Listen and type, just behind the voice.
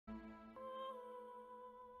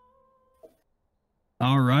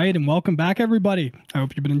All right, and welcome back, everybody. I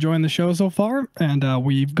hope you've been enjoying the show so far, and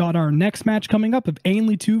we've got our next match coming up of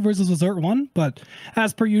Ainlay 2 versus LaZerte 1, but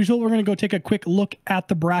as per usual, we're going to go take a quick look at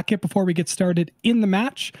the bracket before we get started in the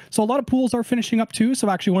match. So a lot of pools are finishing up too, so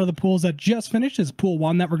actually one of the pools that just finished is Pool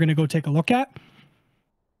 1 that we're going to go take a look at.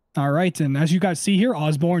 All right, and as you guys see here,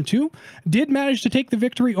 Osborne 2 did manage to take the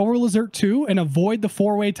victory over LaZerte 2 and avoid the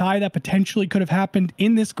four-way tie that potentially could have happened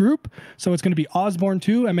in this group. So it's going to be Osborne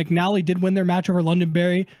 2, and McNally did win their match over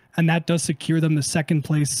Londonderry, and that does secure them the second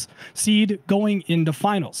place seed going into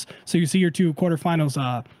finals. So you see your two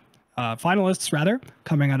quarterfinals finalists, rather,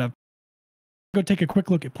 coming out of... Go take a quick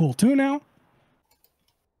look at Pool 2 now.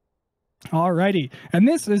 Alrighty, and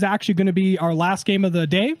this is actually going to be our last game of the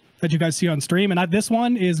day that you guys see on stream, and this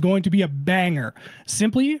one is going to be a banger,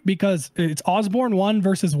 simply because it's Osborne 1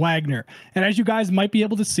 versus Wagner. And as you guys might be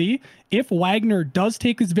able to see, if Wagner does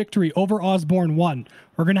take his victory over Osborne 1,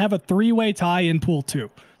 we're going to have a three-way tie in Pool 2.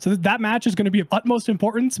 So that match is going to be of utmost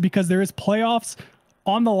importance because there is playoffs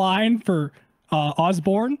on the line for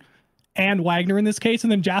Osborne and Wagner in this case,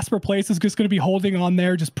 and then Jasper Place is just going to be holding on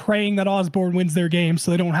there, just praying that Osborne wins their game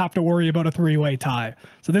so they don't have to worry about a three-way tie.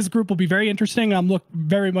 So this group will be very interesting. I'm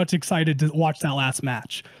very much excited to watch that last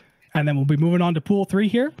match. And then we'll be moving on to Pool 3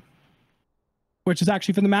 here, which is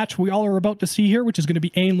actually for the match we all are about to see here, which is going to be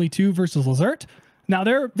Ainlay 2 versus LaZerte. Now,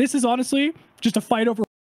 this is honestly just a fight over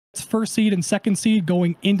first seed and second seed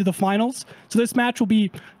going into the finals. So this match will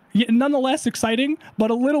be nonetheless exciting,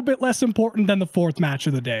 but a little bit less important than the fourth match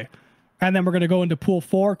of the day. And then we're going to go into Pool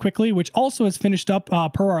 4 quickly, which also has finished up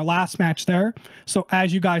per our last match there. So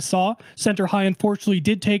as you guys saw, Center High unfortunately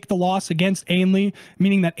did take the loss against Ainlay,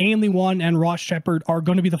 meaning that Ainlay 1 and Ross Shepherd are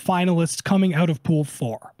going to be the finalists coming out of Pool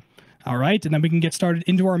 4. All right, and then we can get started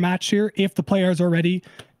into our match here if the players are ready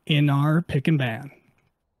in our pick and ban.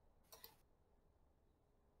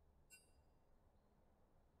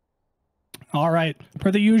 All right,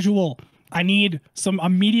 per the usual, I need some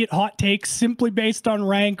immediate hot takes simply based on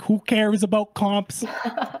rank. Who cares about comps?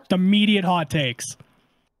 Immediate hot takes.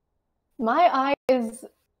 My eye is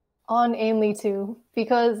on Ainlay 2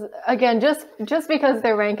 because, again, just because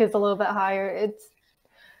their rank is a little bit higher,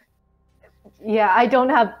 yeah, I don't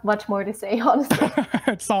have much more to say, honestly.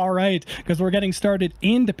 It's all right, because we're getting started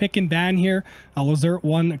into pick and ban here. LaZerte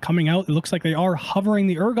 1 coming out. It looks like they are hovering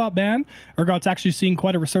the Ergot ban. Ergot's actually seeing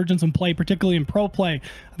quite a resurgence in play, particularly in pro play.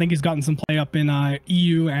 I think he's gotten some play up in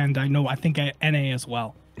EU and I think NA as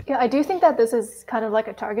well. Yeah, I do think that this is kind of like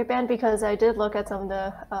a target ban because I did look at some of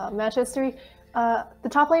the match history. The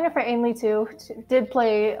top laner for Ainlay 2 did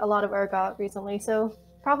play a lot of Ergot recently, so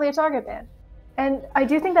probably a target ban. And I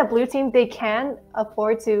do think that blue team, they can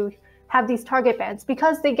afford to have these target bans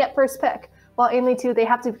because they get first pick. While Ainlay 2, they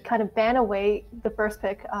have to kind of ban away the first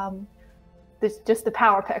pick, just the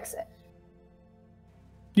power picks.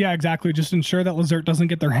 Yeah, exactly. Just ensure that LaZerte doesn't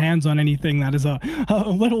get their hands on anything that is a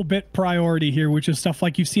little bit priority here, which is stuff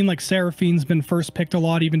like you've seen, like Seraphine's been first picked a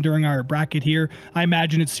lot even during our bracket here. I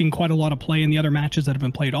imagine it's seen quite a lot of play in the other matches that have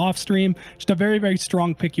been played off stream. Just a very, very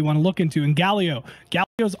strong pick you want to look into. And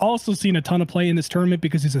Galio's also seen a ton of play in this tournament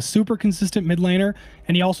because he's a super consistent mid laner,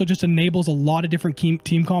 and he also just enables a lot of different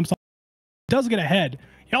team comps. He does get ahead.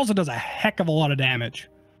 He also does a heck of a lot of damage.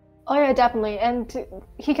 Oh yeah, definitely, and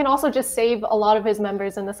he can also just save a lot of his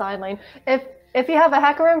members in the side lane. If you have a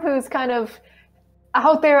Hecarim who's kind of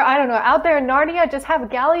out there, I don't know, out there in Narnia, just have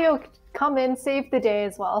Galio come in, save the day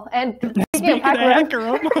as well. And speaking of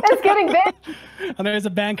Hecarim, it's getting big. And there's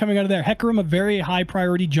a ban coming out of there. Hecarim, a very high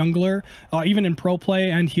priority jungler, even in pro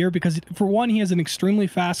play and here, because for one, he has an extremely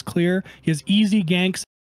fast clear. He has easy ganks.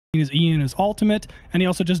 His E and his ultimate, and he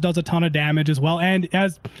also just does a ton of damage as well. And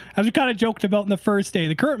as we kind of joked about in the first day,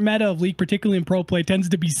 the current meta of League, particularly in pro play, tends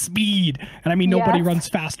to be speed, and I mean nobody runs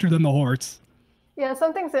faster than the horse. Yeah,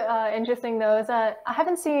 something's interesting though is that we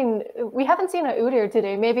haven't seen a Udyr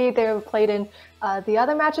today. Maybe they were played in the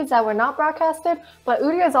other matches that were not broadcasted, but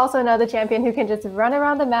Udyr is also another champion who can just run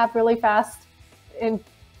around the map really fast and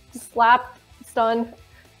slap, stun.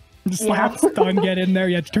 Slap, stun, get in there.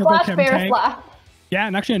 Yeah, turbo chem tank. Slap. Yeah,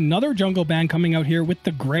 and actually another jungle ban coming out here with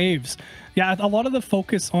the Graves. Yeah, a lot of the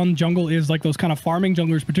focus on jungle is like those kind of farming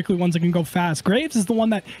junglers, particularly ones that can go fast. Graves is the one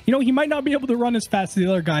that, he might not be able to run as fast as the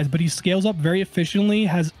other guys, but he scales up very efficiently,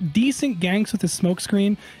 has decent ganks with his smoke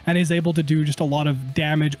screen, and is able to do just a lot of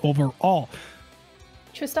damage overall.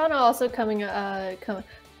 Tristana also probably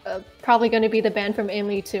going to be the ban from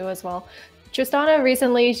Ainlay 2 as well. Tristana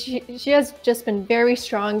recently, she has just been very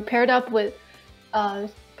strong, paired up with a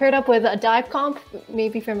dive comp,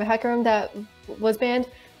 maybe from a Hecarim that was banned.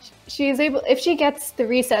 She's able, if she gets the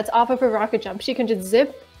resets off of her rocket jump, she can just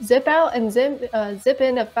zip out and zip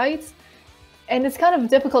in fights and it's kind of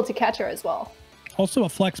difficult to catch her as well. Also a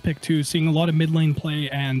flex pick too, seeing a lot of mid lane play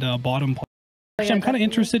and bottom play. Actually, I'm kind of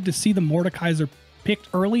interested to see the Mordekaiser picked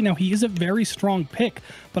early. Now, he is a very strong pick,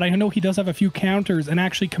 but I know he does have a few counters, and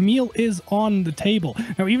actually Camille is on the table.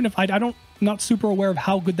 Now, even if I don't, not super aware of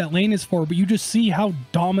how good that lane is for, but you just see how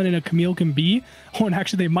dominant a Camille can be. Oh, and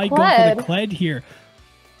actually they might go for the Kled here.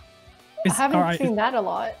 I haven't seen that a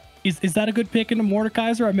lot. Is that a good pick into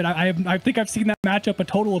Mordekaiser? I mean, I think I've seen that matchup a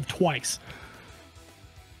total of twice.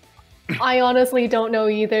 I honestly don't know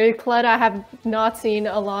either. Kled I have not seen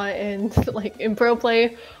a lot in in pro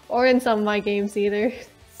play or in some of my games either.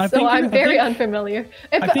 So I'm very unfamiliar.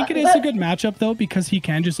 I think it is a good matchup though, because he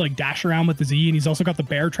can just like dash around with the Z, and he's also got the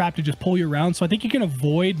bear trap to just pull you around. So I think you can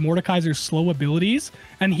avoid Mordekaiser's slow abilities,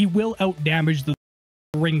 and he will out damage the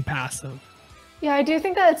ring passive. Yeah, I do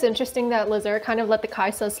think that it's interesting that LaZerte kind of let the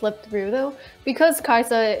Kai'Sa slip through though, because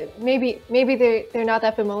Kai'Sa maybe they're not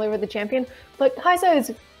that familiar with the champion, but Kai'Sa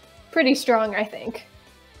is pretty strong, I think.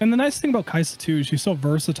 And the nice thing about Kai'Sa too is she's so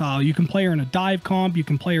versatile. You can play her in a dive comp, you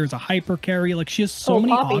can play her as a hyper carry. Like, she has so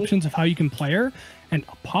many options of how you can play her. And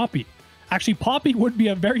Poppy. Actually, Poppy would be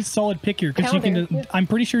a very solid pick here, because she can. I'm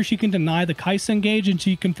pretty sure she can deny the Kai'Sa engage, and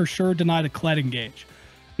she can for sure deny the Kled engage.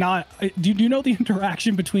 Now, do you know the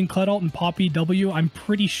interaction between Kled ult and Poppy W? I'm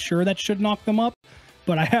pretty sure that should knock them up,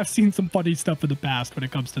 but I have seen some funny stuff in the past when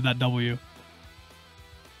it comes to that W.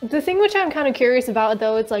 The thing which I'm kind of curious about,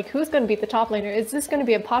 though, is like, who's going to be the top laner? Is this going to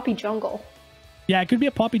be a Poppy jungle? Yeah, it could be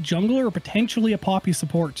a Poppy jungler or potentially a Poppy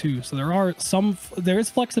support too. So there is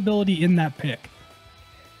flexibility in that pick.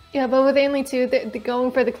 Yeah, but with Ainlay too,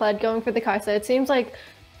 going for the Kled, going for the Kai'Sa, it seems like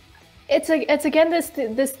it's again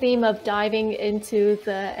this theme of diving into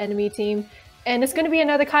the enemy team, and it's going to be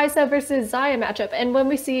another Kai'Sa versus Xayah matchup. And when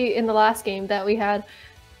we see in the last game that we had,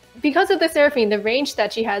 because of the Seraphine, the range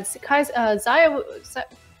that she had, Xayah.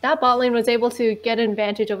 That bot lane was able to get an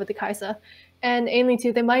advantage over the Kai'Sa. And Ainlay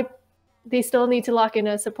too, they still need to lock in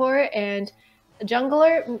a support and a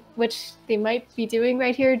jungler, which they might be doing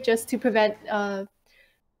right here just to prevent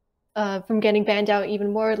from getting banned out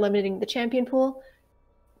even more, limiting the champion pool.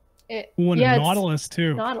 Nautilus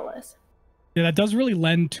too. Nautilus. Yeah, that does really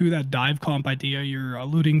lend to that dive comp idea you're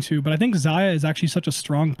alluding to, but I think Xayah is actually such a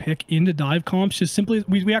strong pick into dive comps. Just simply,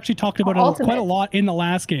 we actually talked about it quite a lot in the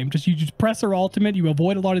last game. You just press her ultimate, you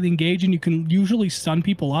avoid a lot of the engage, and you can usually stun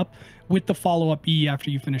people up with the follow-up E after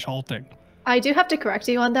you finish ulting. I do have to correct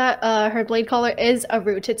you on that. Her blade caller is a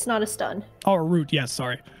root, it's not a stun. Oh, a root, yes,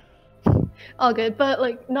 sorry. All good, but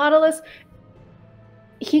like Nautilus,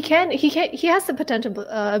 he has the potential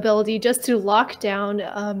ability just to lock down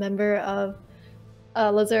a member of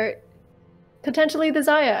LaZerte, potentially the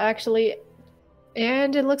Xayah actually,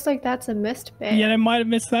 and it looks like that's a missed ban. Yeah, they might have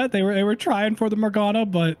missed that. They were trying for the Morgana,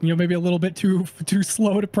 but maybe a little bit too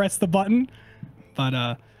slow to press the button.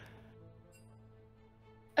 But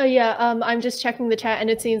I'm just checking the chat,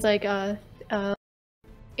 and it seems like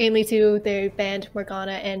Ainlay 2, they banned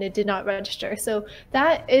Morgana and it did not register, so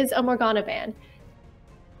that is a Morgana ban.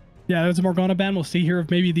 Yeah, there's a Morgana ban. We'll see here if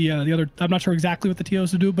maybe the other... I'm not sure exactly what the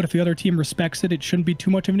TOs will do, but if the other team respects it, it shouldn't be too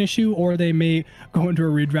much of an issue, or they may go into a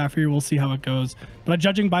redraft here. We'll see how it goes. But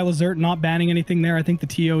judging by LaZerte not banning anything there, I think the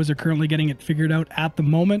TOs are currently getting it figured out at the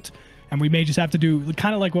moment, and we may just have to do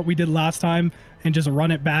kind of like what we did last time and just run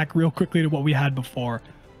it back real quickly to what we had before.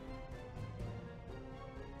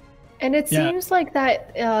 And it seems like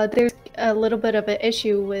that there's a little bit of an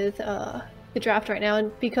issue with the draft right now,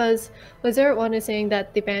 and because LaZerte one is saying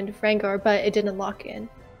that they banned Rengar, but it didn't lock in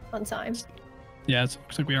on time. Yeah, it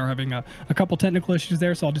looks like we are having a couple technical issues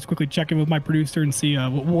there, so I'll just quickly check in with my producer and see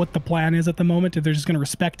what the plan is at the moment. If they're just going to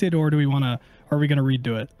respect it, or are we going to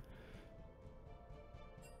redo it?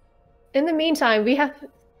 In the meantime, we have...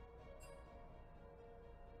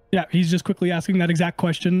 Yeah, he's just quickly asking that exact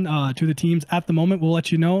question to the teams at the moment. We'll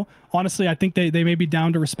let you know. Honestly, I think they may be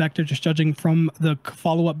down to respect it, just judging from the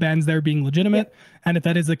follow-up bans there being legitimate. Yep. And if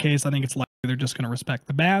that is the case, I think it's likely they're just going to respect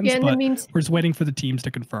the bans, but we're just waiting for the teams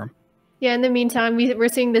to confirm. Yeah, in the meantime, we're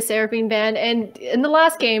seeing the Seraphine ban, and in the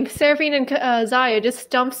last game, Seraphine and Xayah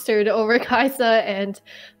just dumpstered over Kai'Sa and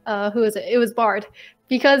who was it? It was Bard,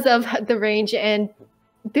 because of the range, and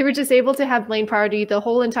they were just able to have lane priority the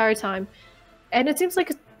whole entire time. And it seems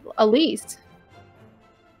like a least.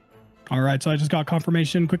 All right, so I just got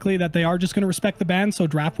confirmation quickly that they are just going to respect the ban, so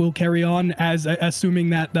draft will carry on as assuming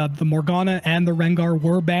that the Morgana and the Rengar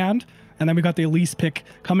were banned, And then we got the Elise pick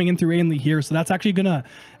coming in through Ainlay here. So that's actually gonna,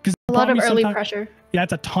 because a lot of early pressure. Yeah,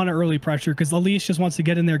 it's a ton of early pressure because Elise just wants to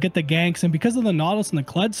get in there, get the ganks. And because of the Nautilus and the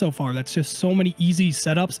Kled so far, that's just so many easy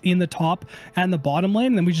setups in the top and the bottom lane.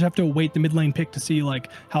 And then we just have to await the mid lane pick to see like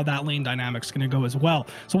how that lane dynamic's going to go as well.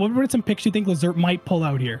 So what are some picks you think LaZerte might pull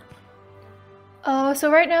out here? So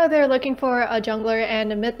right now they're looking for a jungler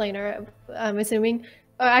and a mid laner, I'm assuming.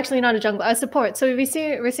 Actually, not a jungler, a support. So we're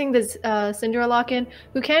seeing this Syndra lock-in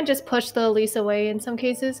who can just push the Elise away in some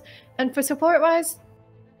cases. And for support-wise,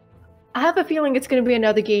 I have a feeling it's going to be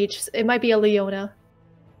another Gage. It might be a Leona.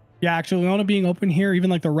 Yeah, actually, Leona being open here,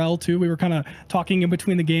 even like the Rel too. We were kind of talking in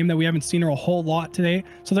between the game that we haven't seen her a whole lot today.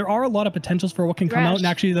 So there are a lot of potentials for what can come out. And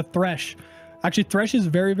actually the Thresh. Actually, Thresh is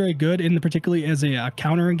very, very good, particularly as a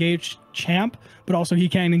counter-engaged champ, but also he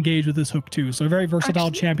can engage with his hook too. So a very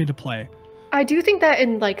versatile champion to play. I do think that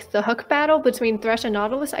in like the hook battle between Thresh and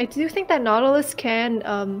Nautilus, I do think that Nautilus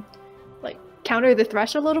can like counter the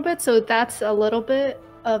Thresh a little bit. So that's a little bit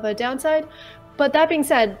of a downside. But that being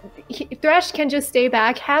said, Thresh can just stay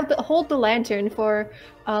back, hold the lantern for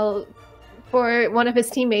one of his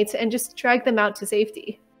teammates and just drag them out to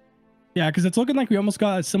safety. Yeah, because it's looking like we almost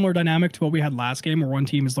got a similar dynamic to what we had last game, where one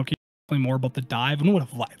team is looking more about the dive. And what a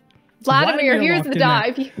Vladimir, here's the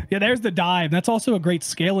dive. Yeah, there's the dive. That's also a great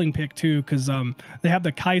scaling pick too, because they have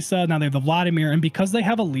the Kai'Sa, now they have the Vladimir, and because they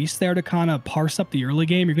have Elise there to kind of parse up the early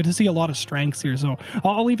game, you're going to see a lot of strengths here. So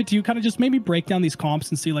I'll leave it to you, kind of just maybe break down these comps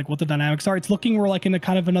and see like what the dynamics are. It's looking more like in a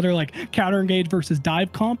kind of another like counter engage versus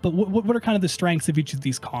dive comp, but what are kind of the strengths of each of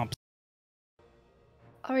these comps?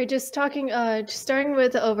 All right, just starting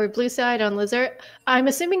with over blue side on LaZerte. I'm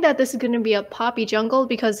assuming that this is going to be a Poppy jungle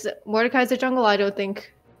because Mordekaiser jungle, I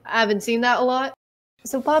haven't seen that a lot.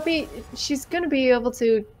 So Poppy, she's going to be able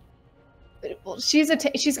to. Well, she's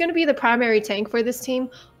going to be the primary tank for this team.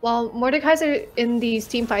 While Mordekaiser in these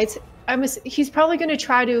team fights, he's probably going to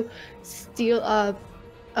try to steal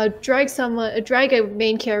drag a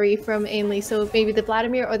main carry from Ainlay. So maybe the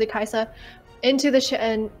Vladimir or the Kai'Sa into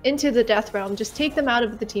the death realm, just take them out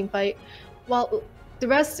of the team fight. While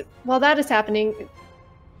that is happening,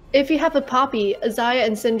 if you have a Poppy, a Xayah,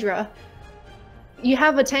 and Syndra, you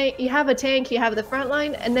have a tank, you have the front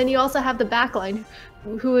line, and then you also have the back line,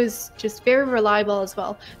 who is just very reliable as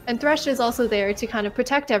well. And Thresh is also there to kind of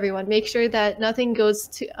protect everyone, make sure that nothing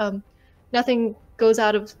goes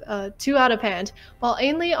out of too out of hand. While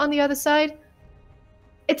Ainlay on the other side,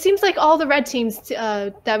 it seems like all the red teams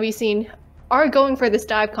that we've seen are going for this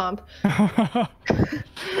dive comp.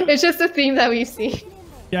 It's just a theme that we've seen.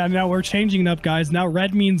 Yeah, now we're changing it up, guys. Now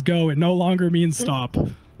red means go. It no longer means stop.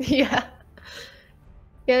 Yeah.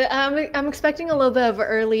 Yeah, I'm expecting a little bit of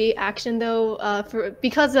early action though,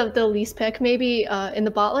 because of the Elise pick, maybe in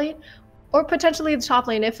the bot lane, or potentially the top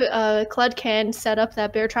lane if Kled can set up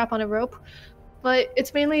that bear trap on a rope. But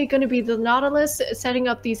it's mainly going to be the Nautilus setting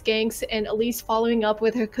up these ganks and Elise following up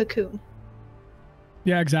with her cocoon.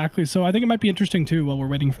 Yeah, exactly. So I think it might be interesting too, while we're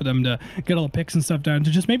waiting for them to get all the picks and stuff down, to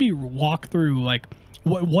just maybe walk through like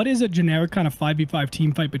what is a generic kind of 5v5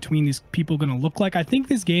 team fight between these people going to look like. I think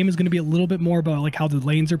this game is going to be a little bit more about like how the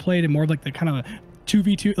lanes are played and more like the kind of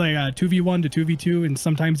 2v2, like 2v1 to 2v2 and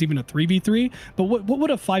sometimes even a 3v3. But what would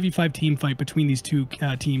a 5v5 team fight between these two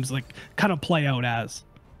teams like kind of play out as?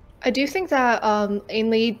 I do think that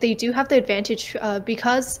Ainlay, they do have the advantage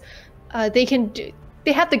because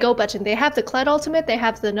they have the go button, they have the Kled ultimate, they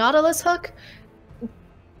have the Nautilus hook.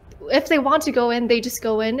 If they want to go in, they just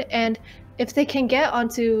go in, and if they can get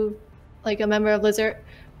onto like a member of LaZerte,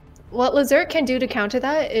 what LaZerte can do to counter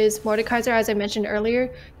that is Mordekaiser, as I mentioned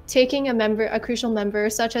earlier, taking a crucial member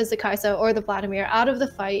such as the Kai'Sa or the Vladimir out of the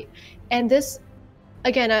fight. And this,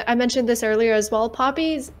 again, I mentioned this earlier as well,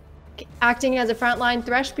 Poppy's acting as a frontline,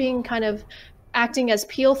 Thresh being kind of acting as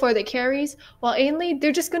peel for the carries, while Ainlay,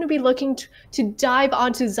 they're just going to be looking to dive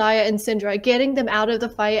onto Xayah and Syndra, getting them out of the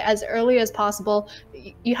fight as early as possible.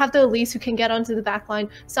 You have the Elise who can get onto the backline.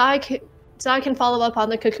 Xayah can follow up on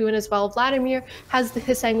the cocoon as well. Vladimir has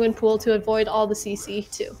his sanguine pool to avoid all the CC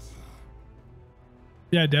too.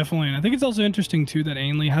 Yeah, definitely. And I think it's also interesting too that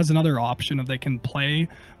Ainlay has another option if they can play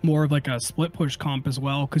more of like a split push comp as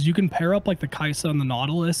well, because you can pair up like the Kai'Sa and the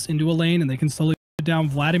Nautilus into a lane and they can slowly down.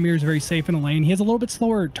 Vladimir is very safe in a lane. He has a little bit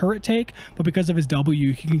slower turret take, but because of his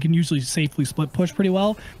W, he can usually safely split push pretty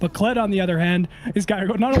well. But Kled, on the other hand, this guy,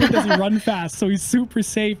 not only does he run fast, so he's super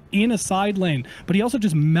safe in a side lane, but he also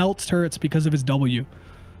just melts turrets because of his W.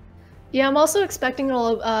 Yeah, I'm also expecting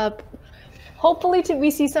hopefully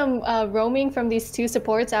we see some roaming from these two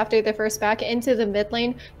supports after the first back into the mid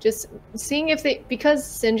lane, just seeing if because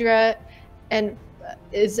Syndra and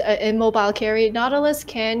is an immobile carry, Nautilus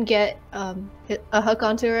can get a hook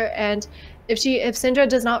onto her, and if Syndra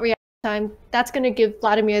does not react in time, that's going to give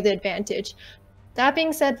Vladimir the advantage. That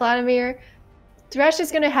being said, Vladimir, Thresh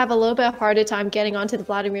is going to have a little bit harder time getting onto the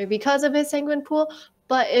Vladimir because of his Sanguine Pool,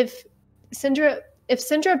 but if Syndra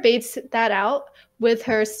baits that out with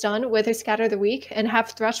her stun, with her Scatter the Weak, and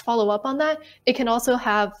have Thresh follow up on that, it can also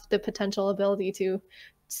have the potential ability to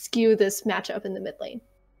skew this matchup in the mid lane.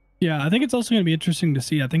 Yeah, I think it's also going to be interesting to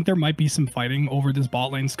see. I think there might be some fighting over this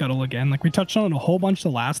bot lane scuttle again. Like we touched on it a whole bunch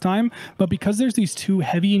the last time, but because there's these two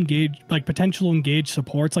heavy engaged, like potential engaged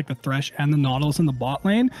supports like the Thresh and the Nautilus in the bot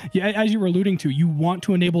lane, yeah, as you were alluding to, you want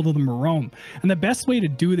to enable the Marome. And the best way to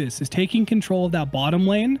do this is taking control of that bottom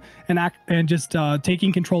lane and just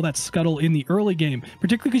taking control of that scuttle in the early game,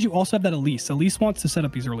 particularly because you also have that Elise. Elise wants to set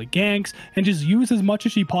up these early ganks and just use as much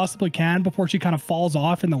as she possibly can before she kind of falls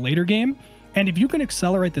off in the later game. And if you can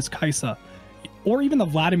accelerate this Kai'Sa, or even the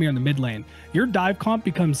Vladimir in the mid lane, your dive comp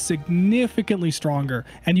becomes significantly stronger,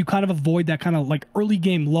 and you kind of avoid that kind of like early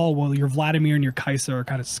game lull while your Vladimir and your Kai'Sa are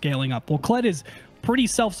kind of scaling up. Well, Kled is pretty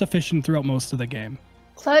self-sufficient throughout most of the game.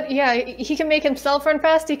 Kled, yeah, he can make himself run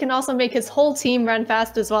fast. He can also make his whole team run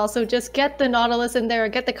fast as well. So just get the Nautilus in there,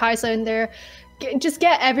 get the Kai'Sa in there, just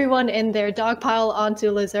get everyone in there, dogpile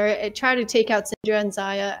onto LaZerte, try to take out Syndra and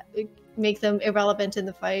Xayah, make them irrelevant in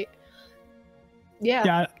the fight.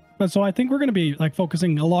 Yeah, but so I think we're going to be like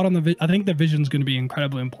focusing a lot on I think the vision is going to be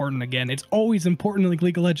incredibly important. Again, it's always important in like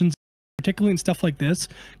League of Legends, particularly in stuff like this,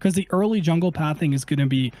 because the early jungle pathing is going to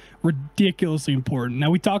be ridiculously important.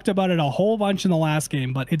 Now, we talked about it a whole bunch in the last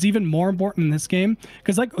game, but it's even more important in this game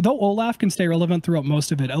because like though Olaf can stay relevant throughout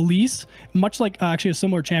most of it, Elise, much like actually a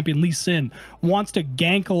similar champion, Lee Sin, wants to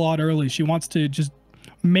gank a lot early. She wants to just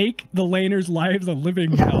make the laners' lives a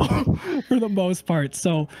living hell for the most part.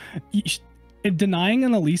 So denying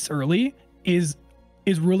an Elise early is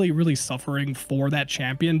really suffering for that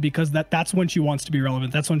champion, because that's when she wants to be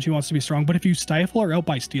relevant. That's when she wants to be strong. But if you stifle her out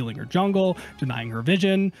by stealing her jungle, denying her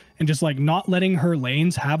vision, and just like not letting her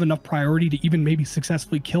lanes have enough priority to even maybe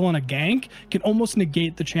successfully kill on a gank, can almost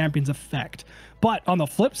negate the champion's effect. But on the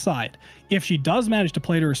flip side, if she does manage to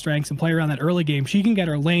play to her strengths and play around that early game, she can get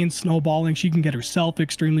her lane snowballing, she can get herself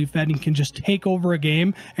extremely fed, and can just take over a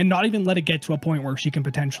game and not even let it get to a point where she can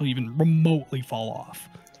potentially even remotely fall off.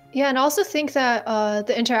 Yeah, and also think that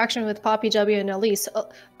the interaction with Poppy W and Elise,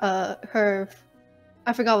 her,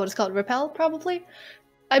 I forgot what it's called, Repel, probably?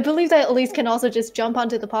 I believe that Elise can also just jump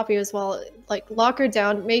onto the Poppy as well, like lock her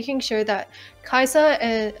down, making sure that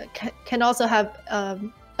Kai'Sa can also have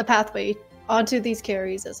a pathway onto these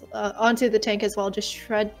carries, onto the tank as well, just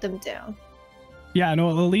shred them down. Yeah, no,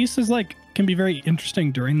 Elise is like can be very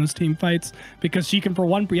interesting during those team fights because she can, for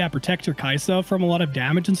one, protect her Kai'Sa from a lot of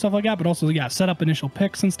damage and stuff like that, but also, set up initial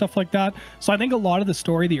picks and stuff like that. So I think a lot of the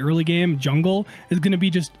story, the early game jungle, is going to be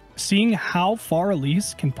just seeing how far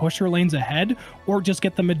Elise can push her lanes ahead or just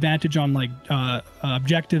get them advantage on like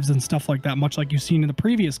objectives and stuff like that, much like you've seen in the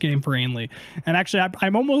previous game for Ainlay. And actually,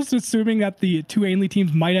 I'm almost assuming that the two Ainlay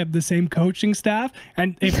teams might have the same coaching staff,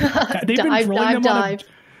 and if they've been drilling them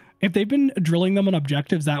if they've been drilling them on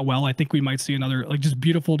objectives that well, I think we might see another like just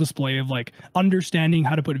beautiful display of like understanding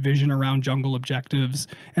how to put vision around jungle objectives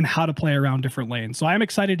and how to play around different lanes. So I'm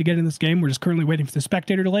excited to get in this game. We're just currently waiting for the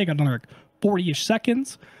spectator delay. Got another 40-ish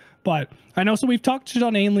seconds. But I know, so we've talked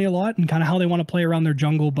on Ainlay a lot and kind of how they want to play around their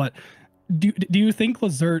jungle, but do you think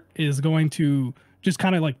LaZerte is going to just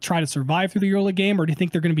kind of like try to survive through the early game, or do you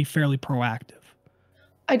think they're going to be fairly proactive?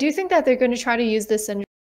 I do think that they're going to try to use this and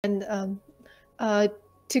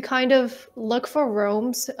to kind of look for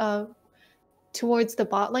roams towards the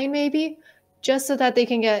bot lane maybe, just so that they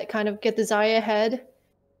can get the Xayah ahead,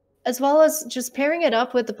 as well as just pairing it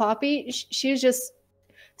up with the Poppy. She's just,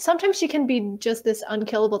 sometimes she can be just this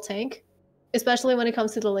unkillable tank, especially when it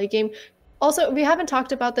comes to the late game. Also, we haven't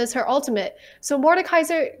talked about this, her ultimate. So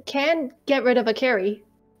Mordekaiser can get rid of a carry.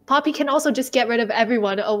 Poppy can also just get rid of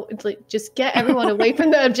everyone. Oh, just get everyone away from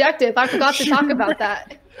the objective. I forgot to talk about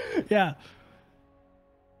that. Yeah.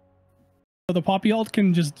 The Poppy ult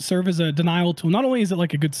can just serve as a denial tool. Not only is it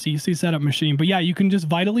like a good CC setup machine, but yeah, you can just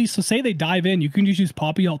vitally, so say they dive in, you can just use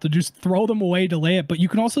Poppy ult to just throw them away, delay it, but you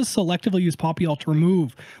can also selectively use Poppy ult to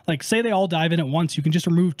remove, like say they all dive in at once, you can just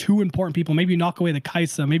remove two important people. Maybe you knock away the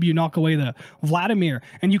Kai'Sa, maybe you knock away the Vladimir,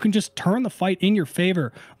 and you can just turn the fight in your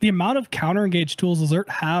favor. The amount of counter engage tools LaZerte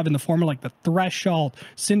have in the form of like the Thresh ult,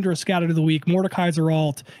 Syndra Scatter to the Weak, Mordekaiser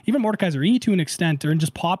ult, even Mordekaiser E to an extent, or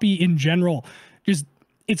just Poppy in general, just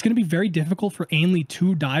it's going to be very difficult for Ainlay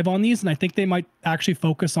to dive on these. And I think they might actually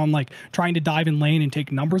focus on like trying to dive in lane and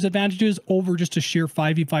take numbers advantages over just a sheer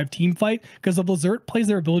 5v5 team fight. Because if LaZerte plays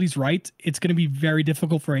their abilities right, it's going to be very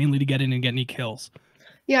difficult for Ainlay to get in and get any kills.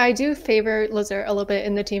 Yeah, I do favor LaZerte a little bit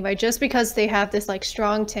in the team fight just because they have this like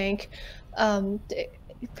strong tank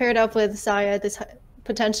paired up with Saya, this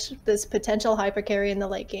potential hyper carry in the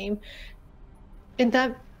late game. And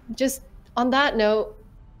that, just on that note,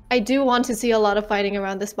 I do want to see a lot of fighting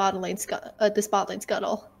around the spot lane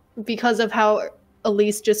scuttle because of how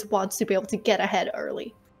Elise just wants to be able to get ahead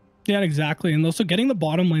early. Yeah, exactly. And also getting the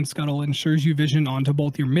bottom lane scuttle ensures you vision onto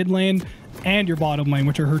both your mid lane and your bottom lane,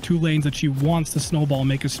 which are her 2 lanes that she wants to snowball,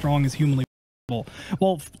 make as strong as humanly possible.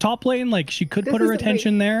 Well, top lane, like she could put her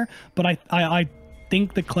attention there, but I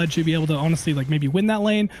think the Kled should be able to honestly like maybe win that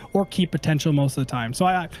lane or keep potential most of the time. So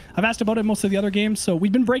I've asked about it most of the other games, so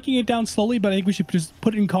we've been breaking it down slowly, but I think we should just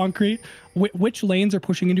put it in concrete. Which lanes are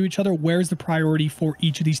pushing into each other? Where's the priority for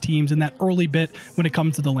each of these teams in that early bit when it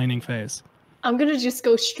comes to the laning phase? I'm gonna just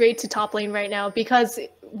go straight to top lane right now because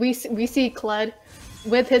we see Kled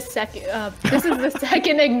with his second. This is the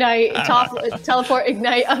second ignite teleport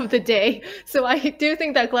ignite of the day. So I do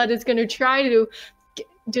think that Kled is gonna try to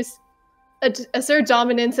just assert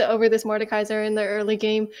dominance over this Mordekaiser in the early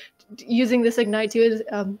game, using this ignite to his,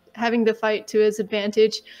 having the fight to his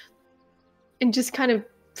advantage, and just kind of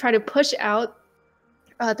try to push out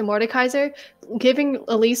the Mordekaiser, giving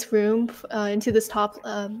Elise room into this top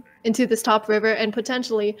river, and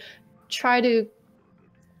potentially try to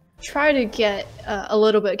get a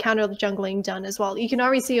little bit counter jungling done as well. You can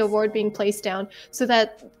already see a ward being placed down so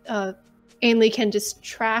that Ainlay can just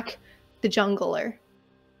track the jungler.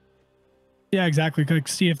 Yeah, exactly. Like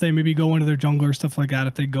see if they maybe go into their jungle or stuff like that,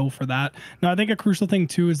 if they go for that. Now, I think a crucial thing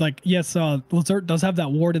too is like, yes, LaZerte does have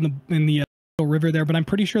that ward in the river there, but I'm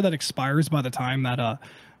pretty sure that expires by the time that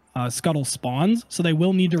Scuttle spawns. So they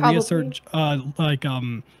will need to reassert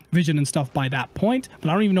vision and stuff by that point. But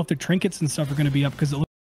I don't even know if the trinkets and stuff are going to be up because the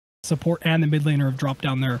support and the mid laner have dropped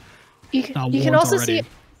down their You can also see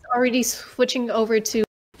already switching over to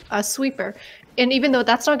a sweeper. And even though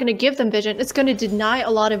that's not going to give them vision, it's going to deny a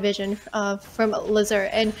lot of vision from LaZerte.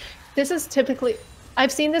 And this is typically,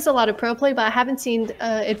 I've seen this a lot of pro play, but I haven't seen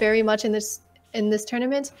it very much in this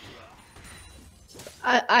tournament.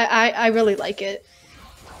 I really like it.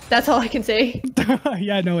 That's all I can say.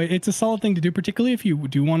 Yeah, no, it's a solid thing to do, particularly if you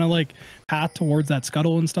do want to like path towards that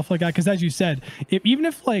scuttle and stuff like that. Because as you said, even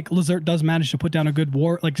if like LaZerte does manage to put down a good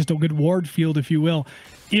ward, like just a good ward field, if you will,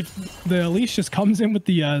 if the Elise just comes in with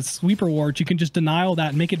the sweeper ward, you can just deny all that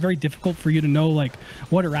and make it very difficult for you to know like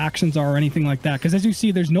what her actions are or anything like that. Because as you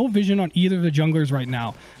see, there's no vision on either of the junglers right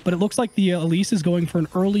now. But it looks like the Elise is going for an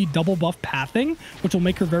early double buff pathing, which will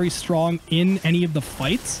make her very strong in any of the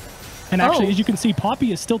fights. And actually, as you can see,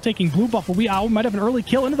 Poppy is still taking blue buff, but we might have an early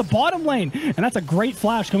kill into the bottom lane. And that's a great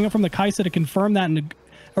flash coming up from the Kai'Sa to confirm that. And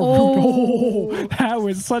that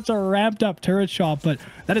was such a ramped up turret shot, but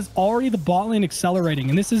that is already the bot lane accelerating.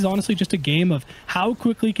 And this is honestly just a game of how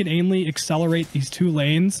quickly can Ainlay accelerate these 2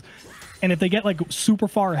 lanes. And if they get like super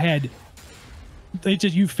far ahead,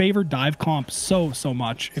 you favor dive comp so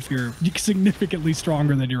much if you're significantly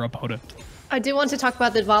stronger than your opponent. I do want to talk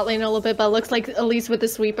about the bot lane a little bit, but it looks like Elise with the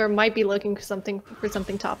sweeper might be looking for something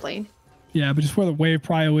top lane. Yeah, but just where the wave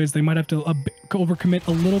prio is, they might have to overcommit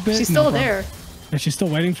a little bit. She's still there. Yeah, she's still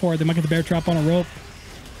waiting for it. They might get the bear trap on a rope.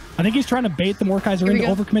 I think he's trying to bait the Mordekaiser in to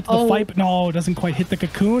overcommit to the fight, but no, it doesn't quite hit the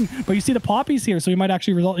cocoon. But you see the poppies here, so he might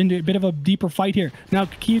actually result into a bit of a deeper fight here. Now,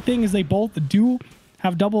 key thing is they both do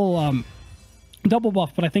have double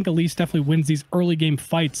buff, but I think Elise definitely wins these early game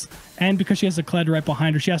fights. And because she has a Kled right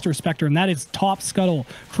behind her, she has to respect her, and that is top scuttle,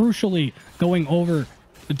 crucially going over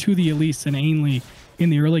to the Elise and Ainlay in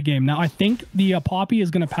the early game. Now, I think the Poppy is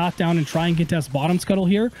going to path down and try and contest bottom scuttle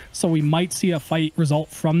here, so we might see a fight result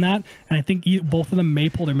from that, and I think both of them may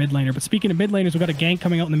pull their mid laner. But speaking of mid laners, we've got a gank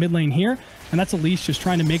coming out in the mid lane here, and that's Elise just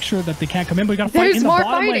trying to make sure that they can't come in, but we got to fight in the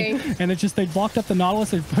bottom lane. And it's just, they've blocked up the Nautilus,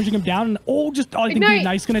 they're pushing him down, and I think the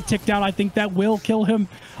Ignite's going to tick down. I think that will kill him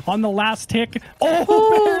on the last tick.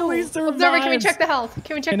 Barely survives. Observer, can we check the health?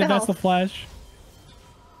 Can we check the health? That's the flash.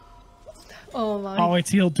 Oh my. Oh, it's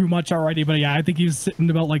healed too much already, but yeah, I think he was sitting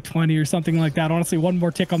about like 20 or something like that. Honestly, one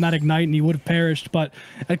more tick on that Ignite and he would have perished. But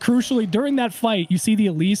crucially, during that fight, you see the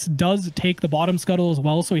Elise does take the bottom scuttle as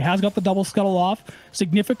well, so he has got the double scuttle off,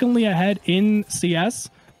 significantly ahead in CS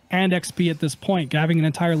and XP at this point, having an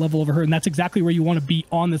entire level over her, and that's exactly where you want to be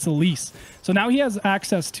on this Elise. So now he has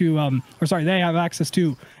access to, they have access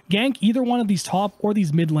to gank either one of these top or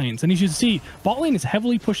these mid lanes. And as you see, bot lane is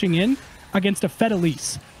heavily pushing in against a fed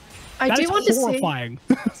Elise. I do want to say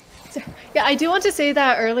Yeah, I do want to say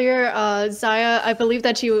that earlier, Zaya, I believe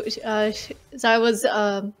that Zaya was,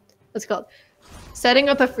 what's it called? Setting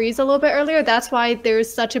up a freeze a little bit earlier. That's why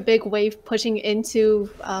there's such a big wave pushing into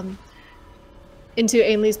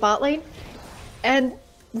Ainlay's bot lane. And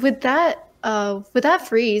with that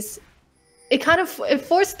freeze, it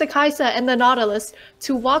forced the Kai'Sa and the Nautilus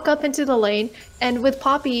to walk up into the lane, and with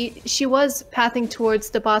Poppy, she was pathing towards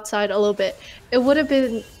the bot side a little bit. It would have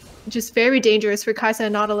been just very dangerous for Kai'Sa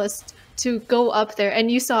and Nautilus to go up there,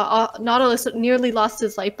 and you saw Nautilus nearly lost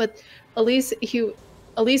his life, but Elise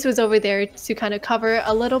was over there to kind of cover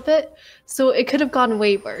a little bit, so it could have gone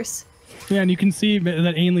way worse. Yeah, and you can see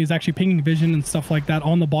that Ainlay is actually pinging vision and stuff like that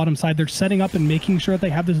on the bottom side. They're setting up and making sure that they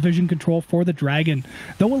have this vision control for the dragon.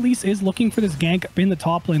 Though Elise is looking for this gank in the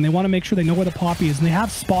top lane, they want to make sure they know where the Poppy is, and they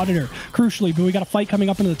have spotted her, crucially. But we got a fight coming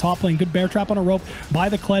up into the top lane. Good bear trap on a rope by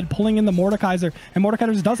the Kled, pulling in the Mordekaiser. And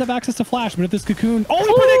Mordekaiser does have access to flash, but if this cocoon... Oh, he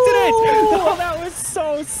predicted it! Oh, that was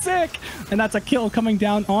so sick! And that's a kill coming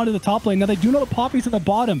down onto the top lane. Now, they do know the Poppy's at the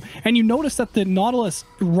bottom, and you notice that the Nautilus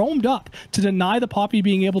roamed up to deny the Poppy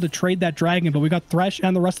being able to trade that dragon, but we got Thresh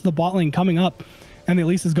and the rest of the bot lane coming up, and the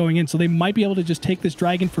Elise is going in, so they might be able to just take this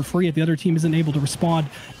dragon for free if the other team isn't able to respond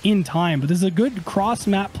in time. But this is a good cross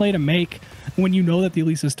map play to make when you know that the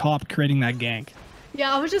Elise is top, creating that gank.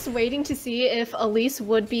 Yeah, I was just waiting to see if Elise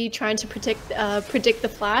would be trying to predict the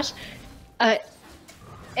flash,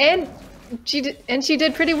 and she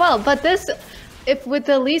did pretty well. But if with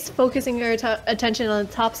the Elise focusing her attention on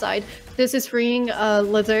the top side, this is freeing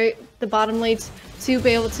LaZerte, the bottom lanes, to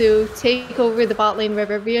be able to take over the bot lane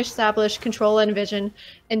river, reestablish control and vision,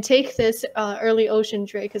 and take this early ocean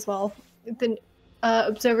Drake as well. The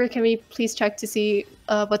observer, can we please check to see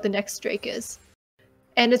what the next Drake is?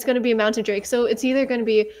 And it's going to be a mountain Drake, so it's either going to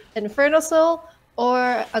be an Infernal Soul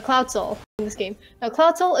or a Cloud Soul in this game. Now,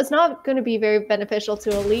 Cloud Soul is not going to be very beneficial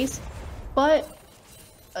to Elise, but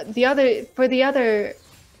for the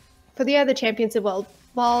other champions as well.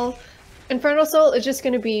 While Infernal Soul is just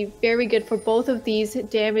going to be very good for both of these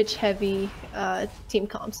damage-heavy team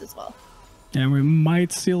comps as well. And we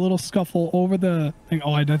might see a little scuffle over the thing.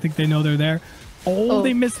 Oh, I don't think they know they're there. Oh,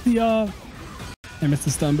 they missed the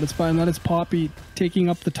stun, but it's fine. That is Poppy taking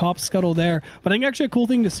up the top scuttle there. But I think actually a cool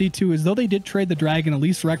thing to see too is though they did trade the dragon,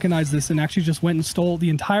 Elise recognized this and actually just went and stole the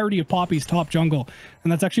entirety of Poppy's top jungle.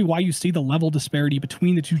 And that's actually why you see the level disparity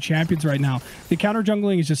between the two champions right now. The counter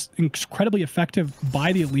jungling is just incredibly effective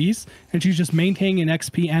by the Elise, and she's just maintaining an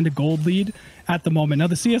XP and a gold lead at the moment. Now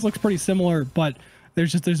the CS looks pretty similar, but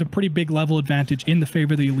there's a pretty big level advantage in the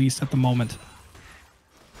favor of the Elise at the moment.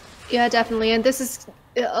 Yeah, definitely. And this is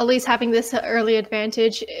Elise having this early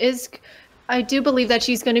advantage I do believe that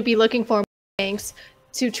she's going to be looking for ganks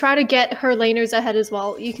to try to get her laners ahead as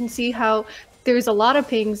well. You can see how there's a lot of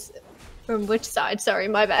pings from which side? Sorry,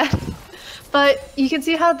 my bad. But you can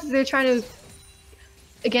see how they're trying to,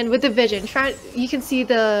 again, with the vision, you can see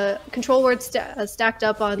the control words stacked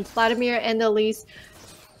up on Vladimir and the Elise,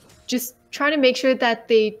 just trying to make sure that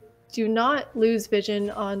they do not lose vision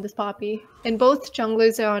on this Poppy. And both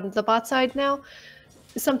junglers are on the bot side now.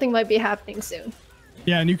 Something might be happening soon.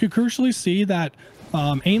 Yeah, and you could crucially see that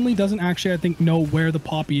Ainlay doesn't actually, I think, know where the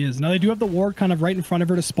Poppy is. Now, they do have the ward kind of right in front of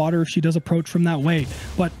her to spot her if she does approach from that way.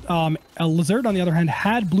 But LaZerte, on the other hand,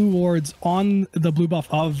 had blue wards on the blue buff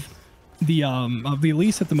of the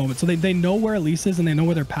Elise at the moment. So they know where Elise is and they know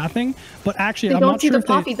where they're pathing. But actually, I'm not sure if the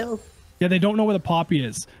Poppy, though. Yeah, they don't know where the Poppy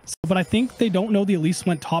is. So, but I think they don't know the Elise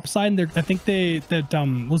went topside. And I think that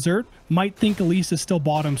LaZerte might think Elise is still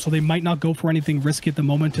bottom, so they might not go for anything risky at the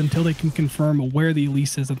moment until they can confirm where the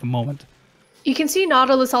Elise is at the moment. You can see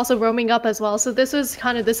Nautilus also roaming up as well. So this was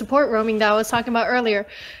kind of the support roaming that I was talking about earlier.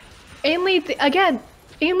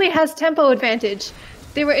 Ainlay has tempo advantage.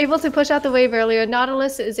 They were able to push out the wave earlier.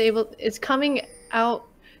 Nautilus is coming out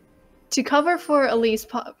to cover for Elise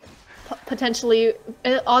potentially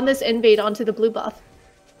on this invade onto the blue buff.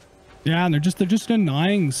 Yeah, and they're just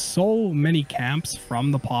denying so many camps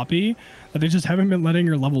from the Poppy that they just haven't been letting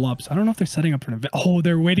her level up. So I don't know if they're setting up for an event. Oh,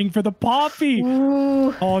 they're waiting for the Poppy.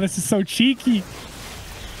 Ooh. Oh, this is so cheeky.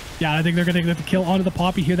 Yeah, I think they're gonna get the kill onto the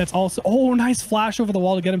Poppy here. That's also, oh, nice flash over the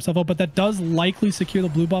wall to get himself up, but that does likely secure the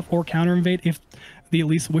blue buff or counter invade if the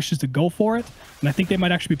Elise wishes to go for it. And I think they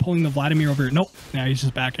might actually be pulling the Vladimir over. Nope. Yeah, he's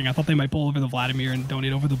just backing. I thought they might pull over the Vladimir and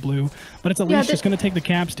donate over the blue. But it's Elise just going to take the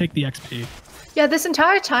camps, take the XP. Yeah, this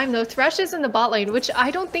entire time, though, Thresh is in the bot lane, which I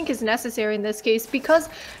don't think is necessary in this case, because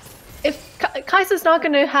if Kai'Sa's not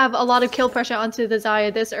going to have a lot of kill pressure onto the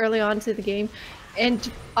Xayah this early on to the game, and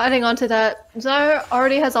adding on to that, Xayah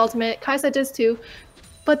already has ultimate, Kai'Sa does too,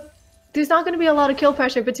 but there's not going to be a lot of kill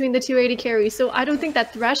pressure between the two AD carries, so I don't think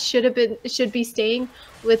that Thresh should be staying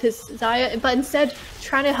with his Xayah, but instead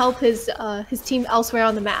trying to help his team elsewhere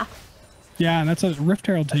on the map. Yeah, and that's a Rift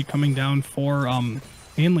Herald take coming down for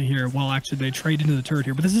Ainlay here. Well, actually, they trade into the turret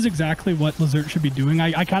here, but this is exactly what LaZerte should be doing.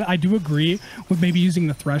 I do agree with maybe using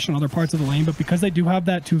the Thresh in other parts of the lane, but because they do have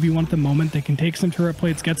that 2v1 at the moment, they can take some turret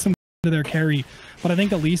plates, get some to their carry. But I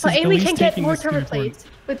think at least Ainlay can get more turret plates.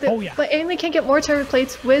 But Ainlay can get more turret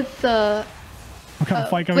plates with the. What kind of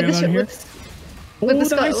fight going on here? The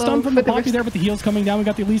nice stun from the Poppy there, but the heal's coming down. We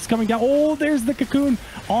got the Elise coming down. Oh, there's the Cocoon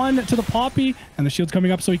on to the Poppy, and the shield's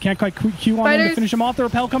coming up, so he can't quite Q on him to finish him off. The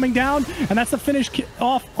Repel coming down, and that's the finish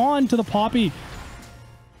off on to the Poppy.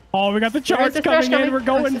 Oh, we got the charge coming in. We're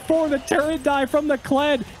going for the turret dive from the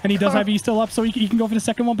Kled, and he does have E still up, so he can go for the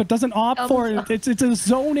second one, but doesn't opt for it. It's a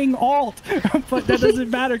zoning alt, but that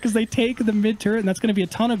doesn't matter because they take the mid turret, and that's going to be a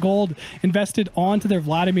ton of gold invested onto their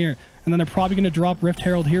Vladimir. And then they're probably going to drop Rift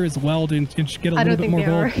Herald here as well to get a little bit more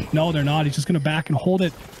gold. No, they're not. He's just going to back and hold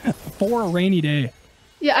it for a rainy day.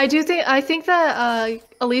 Yeah, I think that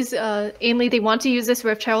at least Ainlay, they want to use this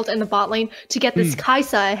Rift Herald in the bot lane to get this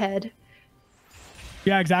Kai'Sa ahead.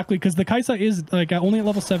 Yeah, exactly, because the Kai'Sa is like only at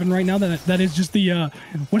level 7 right now. That is just the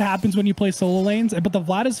what happens when you play solo lanes. But the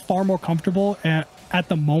Vlad is far more comfortable at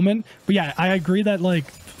the moment. But yeah, I agree that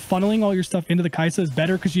like funneling all your stuff into the Kai'Sa is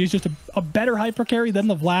better because she is just a better hyper carry than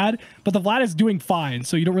the Vlad. But the Vlad is doing fine,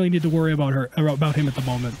 so you don't really need to worry about him at the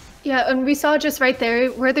moment. Yeah, and we saw just right there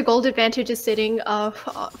where the gold advantage is sitting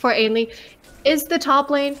for Ainlay is the top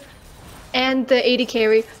lane and the AD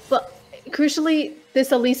carry, but crucially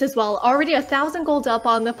this Elise as well. Already 1,000 gold up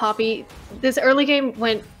on the Poppy. This early game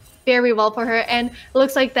went very well for her, and it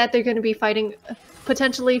looks like that they're going to be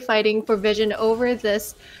potentially fighting for vision over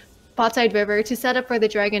this bot side river to set up for the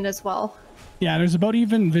dragon as well. Yeah, there's about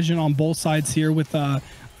even vision on both sides here, with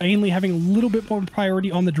Ainlay having a little bit more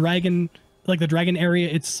priority on the dragon, like the dragon area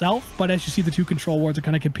itself. But as you see, the two control wards are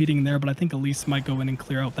kind of competing in there, but I think Elise might go in and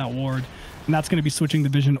clear out that ward, and that's going to be switching the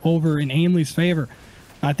vision over in Ainlay's favor.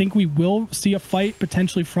 I think we will see a fight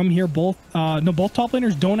potentially from here. Both top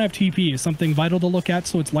laners don't have TP, is something vital to look at,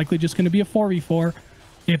 so it's likely just going to be a 4v4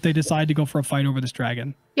 if they decide to go for a fight over this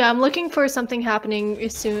dragon. Yeah, I'm looking for something happening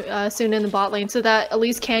soon in the bot lane, so that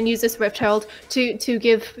Elise can use this Rift Herald to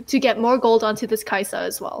get more gold onto this Kai'Sa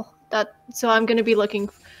as well. So I'm going to be looking,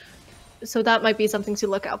 so that might be something to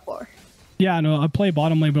look out for. Yeah, no, I play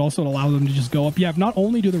bottom lane, but also allow them to just go up. Yeah, not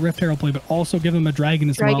only do the Rift Herald play, but also give them a dragon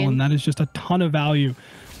as well, and that is just a ton of value.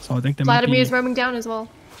 So I think they Vladimir is roaming down as well.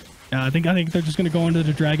 Yeah, I think they're just going to go into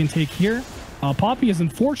the dragon take here. Poppy is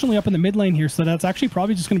unfortunately up in the mid lane here, so that's actually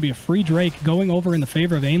probably just going to be a free Drake going over in the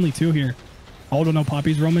favor of Ainlay too here. Oh no,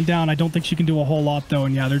 Poppy's roaming down. I don't think she can do a whole lot though,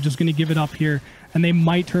 and yeah, they're just going to give it up here, and they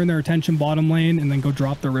might turn their attention bottom lane and then go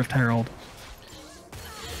drop the Rift Herald.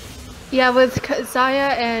 Yeah, with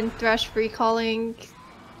Xayah and Thresh recalling,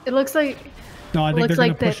 it looks like. No, I think they're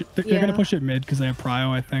going to push it. They're going to push it mid because they have prio,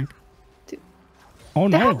 I think. Oh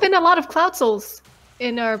no! There have been a lot of Cloud Souls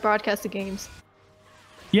in our broadcasted games.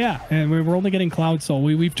 Yeah, and we're only getting Cloud Soul.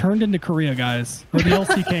 We've turned into Korea, guys. We're the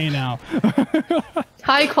LCK now.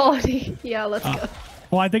 High quality. Yeah, let's go.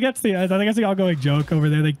 Well, I think that's the ongoing joke over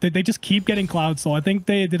there. They just keep getting Cloud Soul. I think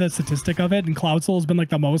they did a statistic of it, and Cloud Soul has been like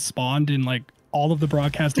the most spawned in like all of the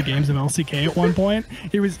broadcasted games of LCK at one point.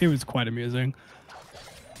 It was quite amusing.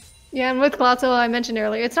 Yeah, and with Cloud Soul, I mentioned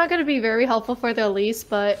earlier, it's not going to be very helpful for the Elise,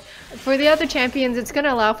 but for the other champions, it's going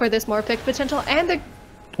to allow for this more pick potential and the.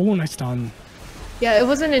 Oh, nice stun. Yeah, it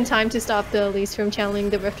wasn't in time to stop the Elise from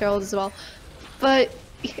channeling the Rift Herald as well, but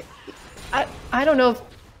I don't know if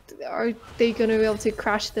are they going to be able to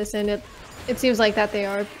crash this in. It seems like that they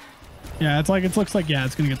are. Yeah, it looks like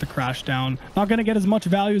it's going to get the crash down. Not going to get as much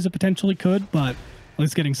value as it potentially could, but at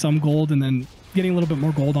least getting some gold and then getting a little bit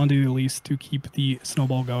more gold onto the Elise to keep the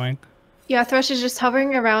snowball going. Yeah, Thresh is just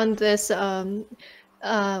hovering around this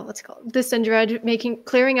what's it called? This Syndra,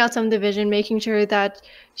 clearing out some division, making sure that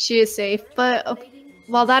she is safe. But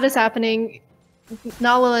while that is happening,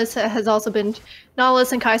 Nautilus and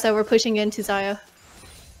Kai'Sa were pushing into Xayah.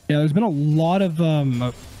 Yeah, there's been a lot of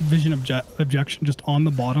vision objection just on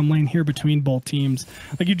the bottom lane here between both teams.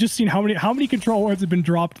 Like you've just seen how many control wards have been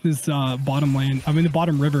dropped in this bottom lane. I mean the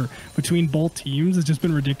bottom river between both teams has just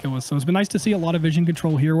been ridiculous. So it's been nice to see a lot of vision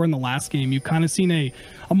control here. Where in the last game you've kind of seen a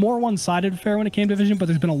more one-sided affair when it came to vision, but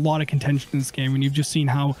there's been a lot of contention in this game, and you've just seen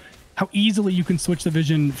how easily you can switch the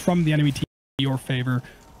vision from the enemy team in your favor.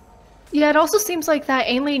 Yeah, it also seems like that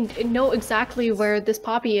Ainlay know exactly where this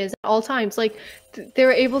Poppy is at all times. Like, they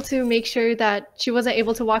were able to make sure that she wasn't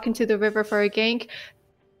able to walk into the river for a gank.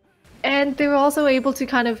 and they were also able to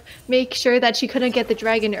kind of make sure that she couldn't get the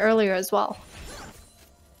dragon earlier as well.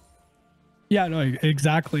 Yeah, no,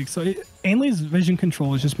 exactly. So Ainlay's vision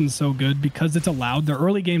control has just been so good because it's allowed the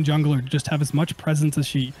early game jungler to just have as much presence as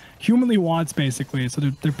she humanly wants, basically. So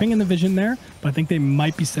they're pinging the vision there, but I think they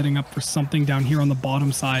might be setting up for something down here on the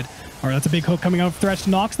bottom side. All right, that's a big hook coming out of Thresh.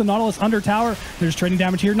 Knocks the Nautilus under tower. They're just trading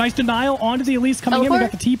damage here. Nice denial onto the Elise coming in. We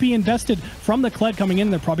got the TP invested from the Kled coming in.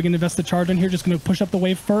 They're probably going to invest the charge on here, just going to push up the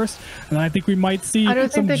wave first. And I think we might see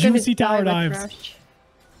some juicy tower dives.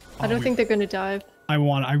 I don't think they're going to dive. I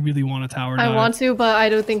really want a tower dive. I want to, but I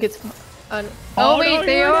don't think it's... oh wait, no,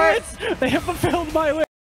 they are... They have fulfilled my wish.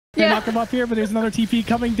 They knock him up here, but there's another TP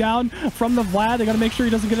coming down from the Vlad. They got to make sure he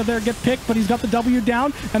doesn't get up there and get picked, but he's got the W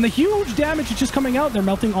down, and the huge damage is just coming out. They're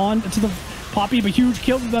melting on to the Poppy, but huge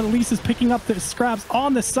kill that Elise is picking up the scraps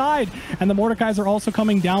on the side, and the Mordekaiser are also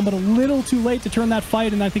coming down, but a little too late to turn that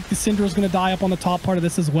fight, and I think the Syndra is going to die up on the top part of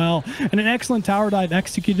this as well. And an excellent tower dive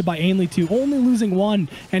executed by Ainlay too, only losing 1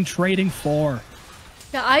 and trading 4.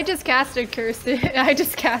 Yeah, I just cast a curse. I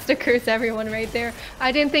just cast a curse everyone right there.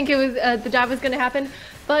 I didn't think it was the dive was going to happen,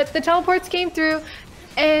 but the teleports came through,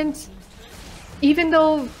 and even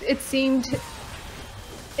though it seemed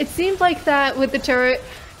like that with the turret,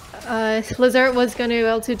 LaZerte was going to be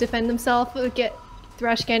able to defend himself, get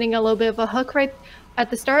Thresh getting a little bit of a hook right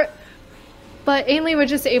at the start. But Ainlay was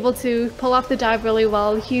just able to pull off the dive really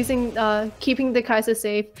well, using keeping the Kai'Sa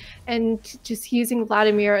safe, and just using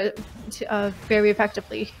Vladimir very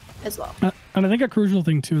effectively as well. And I think a crucial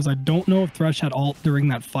thing too is I don't know if Thresh had ult during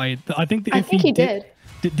that fight. I think he did.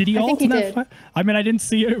 Did he ult in that fight? I mean, I didn't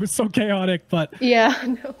see it. It was so chaotic, but yeah,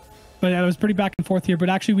 no. But yeah, it was pretty back and forth here.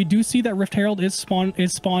 But actually, we do see that Rift Herald is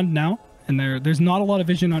spawned now. And there's not a lot of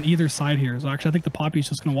vision on either side here. So actually, I think the Poppy is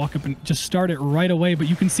just going to walk up and just start it right away. But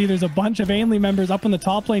you can see there's a bunch of Ainlay members up in the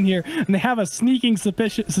top lane here. And they have a sneaking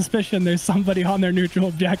suspicion there's somebody on their neutral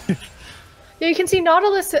objective. Yeah, you can see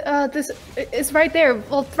Nautilus this is right there.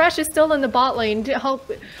 Well, Thresh is still in the bot lane to help,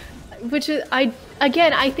 which is, I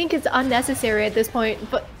think it's unnecessary at this point.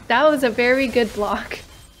 But that was a very good block.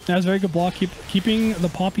 That was a very good block, keeping the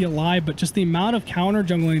Poppy alive. But just the amount of counter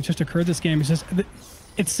jungling that just occurred this game is just...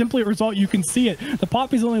 It's simply a result. You can see it. The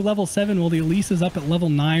Poppy's only level 7, while the Elise is up at level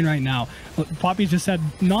 9 right now. Poppy's just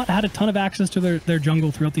not had a ton of access to their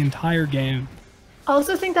jungle throughout the entire game. I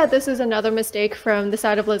also think that this is another mistake from the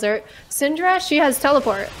side of LaZerte. Syndra, she has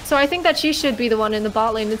teleport, so I think that she should be the one in the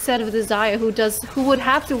bot lane instead of the Xayah, who would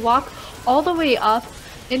have to walk all the way up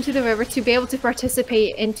into the river to be able to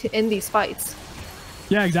participate in these fights.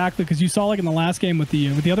 Yeah, exactly, because you saw like in the last game with the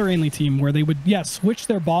other Ainlay team where they would, switch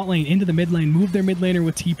their bot lane into the mid lane, move their mid laner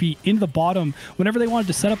with TP into the bottom whenever they wanted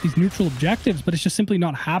to set up these neutral objectives, but it's just simply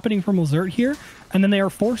not happening from LaZerte here. And then they are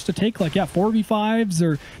forced to take like, 4v5s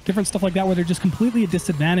or different stuff like that where they're just completely at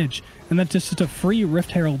disadvantage. And that's just a free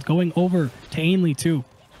Rift Herald going over to Ainlay too.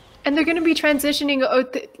 And they're going to be transitioning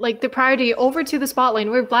like the priority over to the spot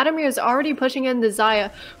lane where Vladimir is already pushing in the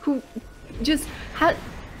Xayah, who just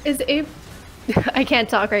is a... I can't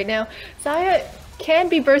talk right now. Xayah can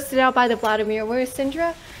be bursted out by the Vladimir, whereas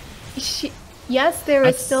Syndra, yes, there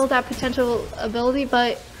is still that potential ability,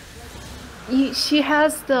 but she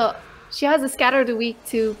has the scatter the weak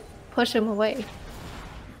to push him away.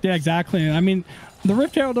 Yeah, exactly. I mean, the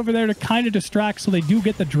Rift Herald over there to kind of distract, so they do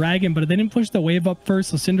get the dragon, but they didn't push the wave up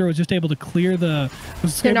first, so Syndra was just able to clear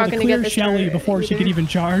Shelly before she could even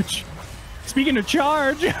charge. Speaking of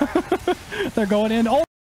charge, they're going in. Oh,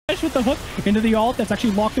 with the hook into the ult that's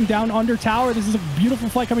actually locked him down under tower. This is a beautiful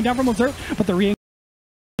fight coming down from LaZerte, but the re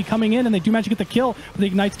coming in and they do manage to get the kill. But the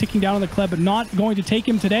Ignite's ticking down on the Kled, but not going to take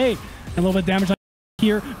him today. And a little bit of damage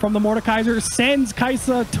here from the Mordekaiser sends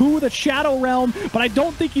Kai'Sa to the Shadow Realm, but I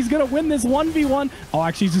don't think he's going to win this 1v1. Oh,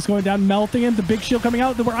 actually, he's just going down, melting in. The big shield coming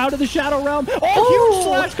out. We're out of the Shadow Realm. Oh, huge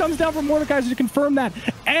slash comes down from Mordekaiser to confirm that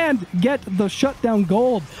and get the shutdown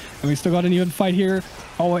gold. And we still got an even fight here.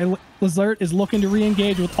 Oh, and LaZerte is looking to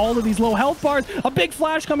re-engage with all of these low health bars. A big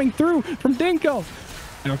flash coming through from Dinko.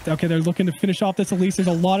 Okay, they're looking to finish off this Elise. There's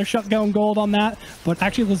a lot of shutdown gold on that, but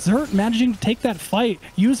actually LaZerte managing to take that fight,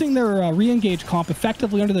 using their re-engage comp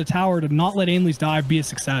effectively under the tower to not let Ainlay's dive be a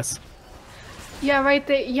success. Yeah, right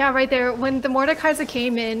there. Yeah, right there. When the Mordekaiser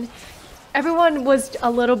came in, everyone was a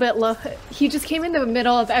little bit low. He just came in the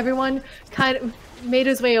middle of everyone, kind of made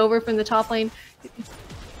his way over from the top lane,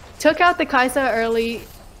 took out the Kai'Sa early.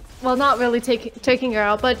 Well, not really taking her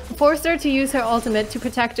out, but forced her to use her ultimate to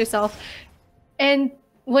protect herself. And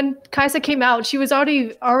when Kai'Sa came out, she was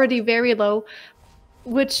already very low,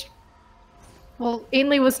 which, well,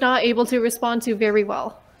 Ainlay was not able to respond to very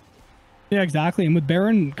well. Yeah, exactly. And with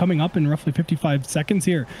Baron coming up in roughly 55 seconds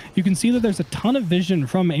here, you can see that there's a ton of vision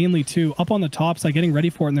from Ainlay too up on the top side getting ready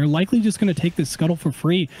for it. And they're likely just going to take this scuttle for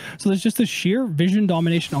free. So there's just this sheer vision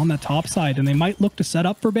domination on that top side. And they might look to set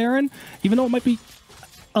up for Baron, even though it might be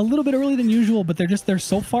a little bit earlier than usual, but they're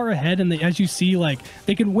so far ahead. And as you see, like,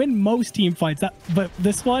 they can win most team fights. But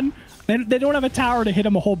this one, they don't have a tower to hit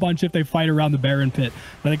them a whole bunch if they fight around the Baron pit.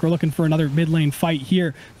 I think we're looking for another mid lane fight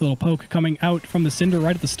here. A little poke coming out from the Cinder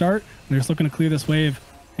right at the start. They're just looking to clear this wave.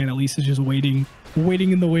 And Elise is just waiting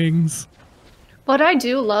in the wings. What I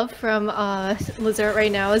do love from LaZerte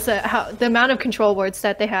right now is that the amount of control wards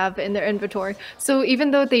that they have in their inventory. So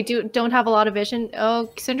even though they don't have a lot of vision, oh,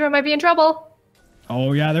 Syndra might be in trouble.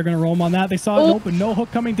 Oh yeah, they're going to roam on that. They saw an open no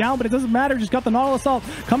hook coming down, but it doesn't matter. Just got the Nautilus ult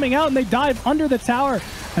coming out, and they dive under the tower.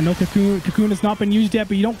 I know Cocoon has not been used yet,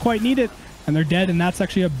 but you don't quite need it. And they're dead, and that's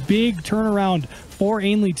actually a big turnaround for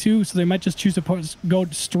Ainlay too, so they might just choose to go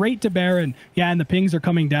straight to Baron. Yeah, and the pings are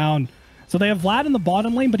coming down. So they have Vlad in the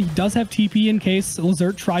bottom lane, but he does have TP in case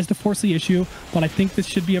LaZerte tries to force the issue. But I think this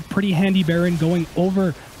should be a pretty handy Baron going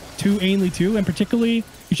over to Ainlay too, and particularly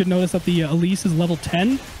you should notice that the Elise is level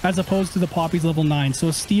 10 as opposed to the Poppy's level 9. So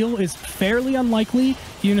a steal is fairly unlikely,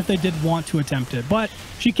 even if they did want to attempt it. But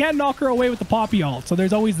she can knock her away with the Poppy ult, so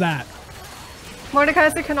there's always that.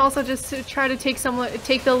 Mordekaiser can also just try to take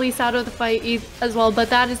the Elise out of the fight as well,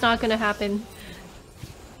 but that is not going to happen.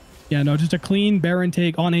 Yeah, no, just a clean Baron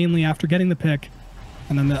take on Ainlay after getting the pick.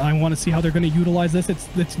 And then I want to see how they're going to utilize this.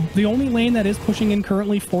 It's the only lane that is pushing in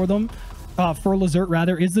currently for them. For LaZerte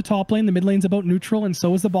rather, is the top lane. The mid lane's about neutral, and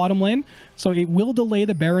so is the bottom lane. So it will delay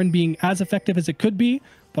the Baron being as effective as it could be,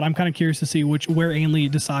 but I'm kind of curious to see where Ainlay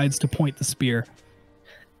decides to point the spear.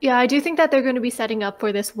 Yeah, I do think that they're going to be setting up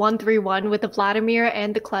for this 1-3-1 with the Vladimir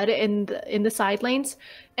and the Kled in the side lanes.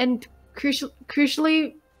 And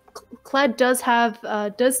crucially, Kled does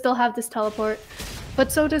still have this teleport,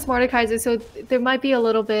 but so does Mordekaiser. So there might be a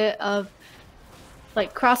little bit of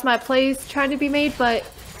like cross-map plays trying to be made, but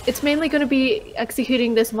it's mainly going to be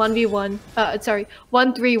executing this 1-3-1 to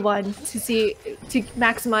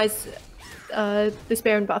maximize this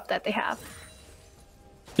Baron buff that they have.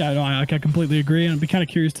 Yeah, no, I completely agree, and I'd be kind of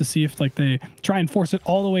curious to see if like they try and force it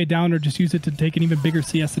all the way down, or just use it to take an even bigger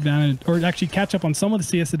CS advantage, or actually catch up on some of the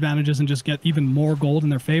CS advantages and just get even more gold in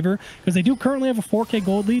their favor, because they do currently have a 4K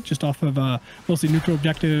gold lead just off of mostly neutral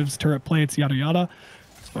objectives, turret plates, yada yada.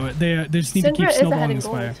 So they just need to keep snowballing this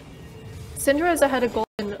way. Syndra is ahead of gold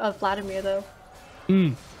of Vladimir though.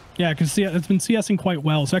 Yeah, because it's been CSing quite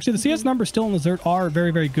well. So actually the CS numbers still in LaZerte are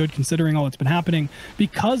very, very good considering all that's been happening.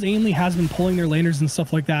 Because Ainlay has been pulling their laners and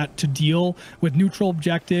stuff like that to deal with neutral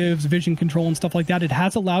objectives, vision control and stuff like that, it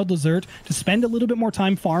has allowed LaZerte to spend a little bit more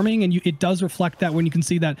time farming, and it does reflect that when you can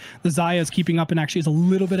see that the Xayah is keeping up and actually is a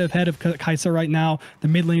little bit ahead of Kai'Sa right now. The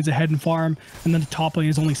mid lane's ahead in farm, and then the top lane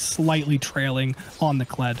is only slightly trailing on the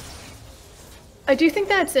Kled. I do think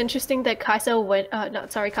that it's interesting that Xayah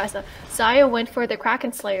went for the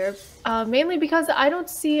Kraken Slayer, mainly because I don't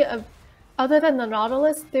see other than the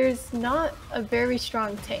Nautilus, there's not a very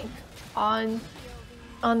strong tank on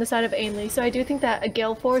the side of Ainlay. So I do think that a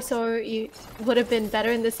Gale Force would have been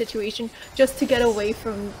better in this situation just to get away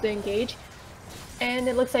from the Engage. And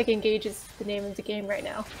it looks like Engage is the name of the game right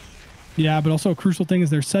now. Yeah, but also a crucial thing is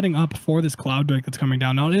they're setting up for this Cloud Drake that's coming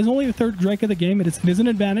down. Now, it is only the third Drake of the game. It is an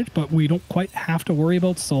advantage, but we don't quite have to worry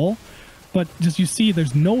about Soul. But just you see,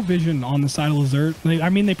 there's no vision on the side of LaZerte. I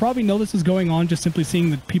mean, they probably know this is going on just simply seeing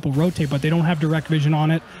the people rotate, but they don't have direct vision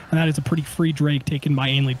on it, and that is a pretty free Drake taken by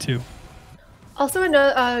Ainlay too. Also,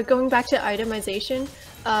 going back to itemization,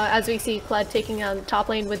 as we see Kled taking on the top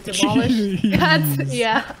lane with Demolish.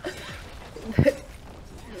 Yeah.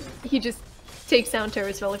 He just takes down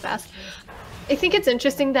turrets really fast. I think it's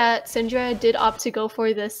interesting that Syndra did opt to go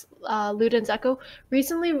for this Luden's Echo.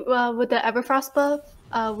 Recently, with the Everfrost buff,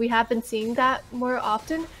 we have been seeing that more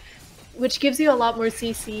often, which gives you a lot more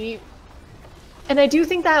CC. And I do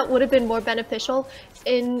think that would have been more beneficial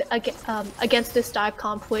against this dive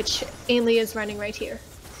comp, which Ainlay is running right here.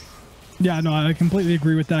 Yeah, no, I completely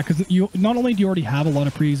agree with that, because not only do you already have a lot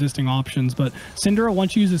of pre-existing options, but Syndra,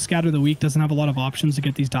 once you use a Scatter of the Week, doesn't have a lot of options to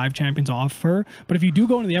get these dive champions off her. But if you do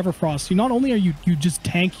go into the Everfrost, not only are you just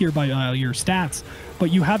tankier by your stats,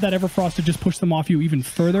 but you have that Everfrost to just push them off you even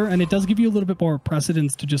further, and it does give you a little bit more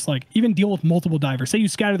precedence to just like even deal with multiple divers. Say you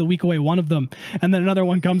Scatter the Week away one of them, and then another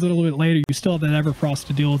one comes a little bit later, you still have that Everfrost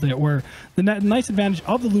to deal with it. Where the nice advantage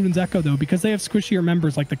of the Luden's Echo, though, because they have squishier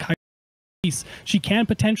members like the she can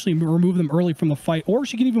potentially remove them early from the fight, or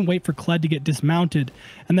she can even wait for Kled to get dismounted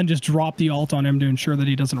and then just drop the ult on him to ensure that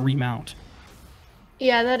he doesn't remount.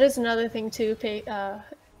 Yeah, that is another thing too,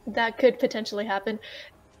 that could potentially happen.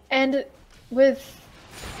 And with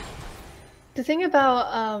the thing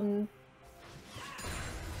about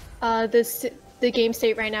the game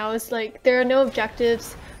state right now is like there are no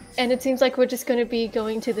objectives, and it seems like we're just going to be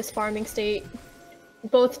going to this farming state.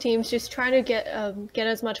 Both teams just trying to get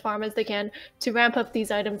as much farm as they can to ramp up these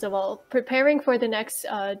items while preparing for the next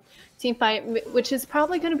team fight, which is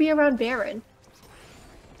probably going to be around Baron.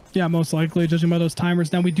 Yeah, most likely, judging by those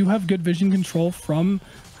timers. Now, we do have good vision control from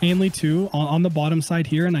Ainlay too on the bottom side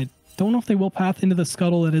here, and I don't know if they will path into the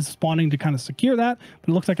scuttle that is spawning to kind of secure that, but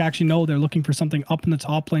it looks like actually no, they're looking for something up in the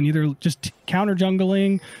top lane, either just counter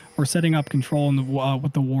jungling or setting up control in the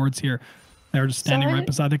with the wards here. They're just standing right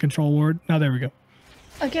beside the control ward. Now there we go.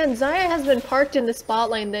 Again, Xayah has been parked in the spot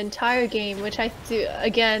lane the entire game, which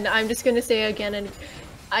I'm just gonna say again, and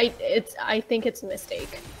I think it's a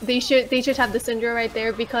mistake. They should have the Syndra right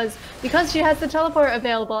there because she has the teleport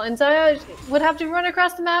available, and Xayah would have to run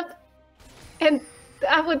across the map, and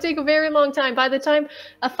that would take a very long time. By the time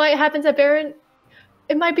a fight happens at Baron,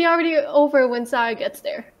 it might be already over when Xayah gets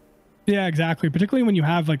there. Yeah, exactly. Particularly when you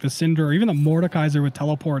have like the Syndra or even the Mordekaiser with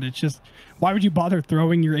teleport. It's just, why would you bother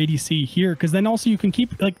throwing your ADC here? Because then also you can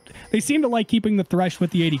keep, like, they seem to like keeping the Thresh with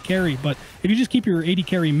the AD carry, but if you just keep your AD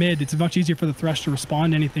carry mid, it's much easier for the Thresh to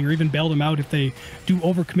respond to anything or even bail them out if they do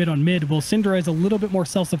overcommit on mid. Well, Syndra is a little bit more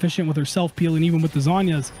self-sufficient with her self-peel and even with the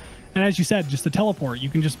Zhonya's. And as you said, just the teleport, you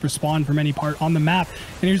can just respond from any part on the map.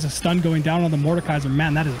 And here's a stun going down on the Mordekaiser.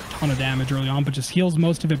 Man, that is a ton of damage early on, but just heals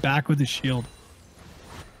most of it back with his shield.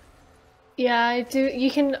 Yeah, I do. You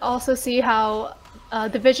can also see how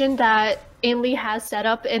the vision that Ainlay has set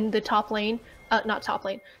up in the top lane, not top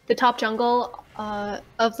lane, the top jungle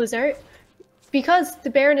of LaZerte, because the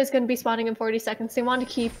Baron is going to be spawning in 40 seconds. They want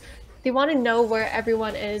to know where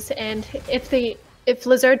everyone is, and if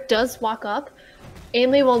LaZerte does walk up,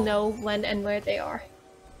 Ainlay will know when and where they are.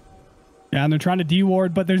 Yeah, and they're trying to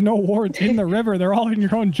de-ward, but there's no wards in the river. They're all in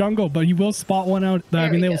your own jungle, but you will spot one out. I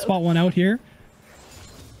mean, they will spot one out here.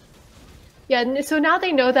 Yeah, so now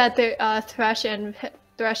they know that the Thresh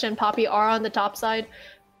and Poppy are on the top side.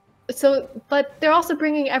 So, but they're also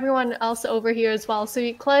bringing everyone else over here as well. So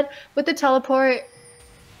Kled with the teleport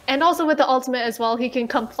and also with the ultimate as well, he can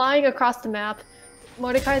come flying across the map.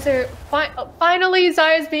 Mordekaiser, finally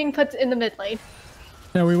Xayah's being put in the mid lane.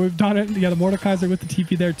 Yeah, we've done it. Yeah, the Mordekaiser with the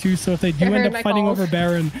TP there too. So if they do end up fighting over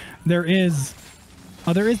Baron, there is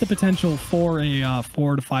the potential for a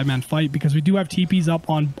 4 to 5 man fight because we do have TPs up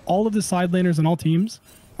on all of the side laners and all teams.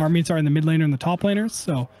 Or I mean, sorry, in the mid laner and the top laners.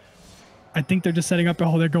 So I think they're just setting up.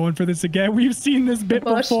 Oh, they're going for this again. We've seen this bit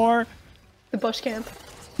before. The bush camp.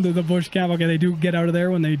 The bush camp. Okay, they do get out of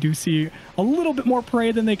there when they do see a little bit more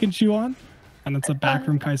prey than they can chew on. And it's a back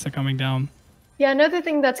from Kai'Sa coming down. Yeah, another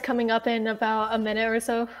thing that's coming up in about a minute or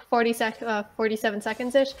so, 47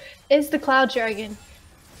 seconds-ish, is the Cloud Dragon.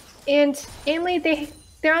 And Ainlay,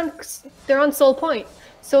 they're on Soul Point.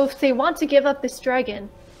 So if they want to give up this dragon,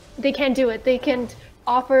 they can do it. They can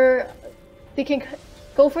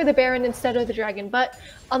go for the Baron instead of the dragon. But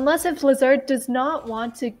unless if LaZerte does not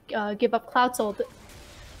want to give up Cloud Soul,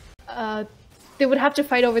 they would have to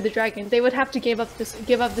fight over the dragon. They would have to give up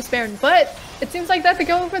this Baron. But it seems like that they're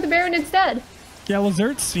going for the Baron instead. Yeah,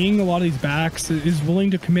 LaZerte, seeing a lot of these backs, is willing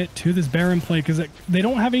to commit to this Baron play because they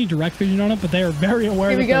don't have any direct vision on it, but they are very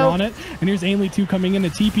aware that they're on it. And here's Ainlay 2 coming in, a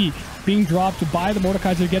TP being dropped by the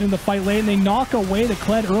Mordekaiser, getting the fight late, and they knock away the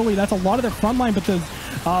Kled early. That's a lot of their front line, but the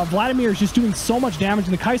Vladimir is just doing so much damage,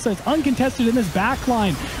 and the Kai'Sa is uncontested in this back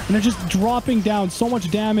line, and they're just dropping down so much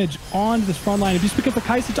damage on this front line. And just because the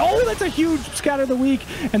Kai'Sa, oh, that's a huge scatter of the week,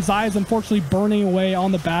 and Xayah is unfortunately burning away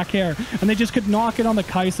on the back air, and they just could knock it on the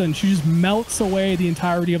Kai'Sa, and she just melts away the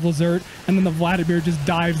entirety of LaZerte, and then the Vladimir just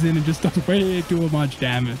dives in and just does way too much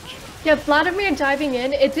damage. Yeah, Vladimir diving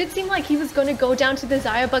in, it did seem like he was going to go down to the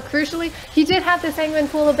Xayah, but crucially, he did have the Sanguine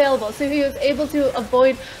Pool available, so he was able to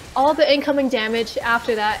avoid all the incoming damage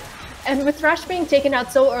after that. And with Thresh being taken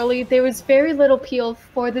out so early, there was very little peel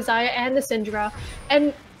for the Xayah and the Syndra.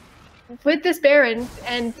 And with this Baron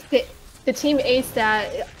and the team ace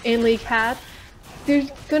that Ainlay had, they're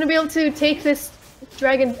going to be able to take this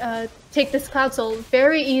dragon, take this Cloud Soul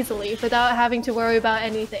very easily without having to worry about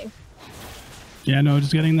anything. Yeah, no,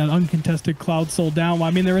 just getting that uncontested Cloud Soul down. Well,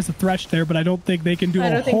 I mean, there is a Thresh there, but I don't think they can do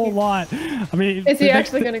a whole lot. I mean, is he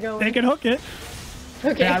actually going to go in? They can hook it.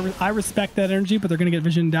 Okay. Yeah, I respect that energy, but they're going to get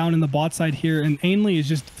vision down in the bot side here. And Ainlay is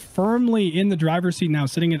just firmly in the driver's seat now,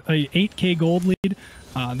 sitting at a 8k gold lead.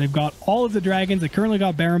 They've got all of the dragons. They currently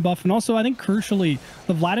got Baron buff. And also, I think, crucially,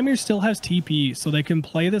 the Vladimir still has TP, so they can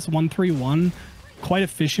play this 1-3-1 quite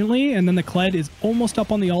efficiently, and then the Kled is almost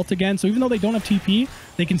up on the ult again, so even though they don't have TP,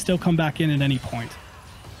 they can still come back in at any point.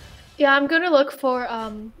 Yeah, I'm gonna look for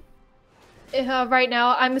right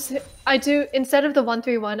now, I do, instead of the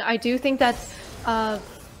 1-3-1, I do think that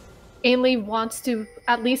Ainlay wants to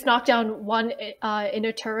at least knock down one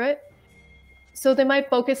inner turret. So they might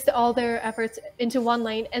focus all their efforts into one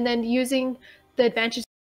lane, and then using the advantage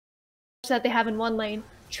that they have in one lane,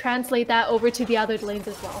 translate that over to the other lanes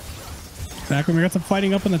as well. Exactly. We got some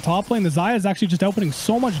fighting up in the top lane. The Xayah is actually just outputting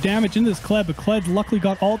so much damage into this Kled, but Kled luckily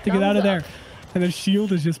got ult to get out of there. And the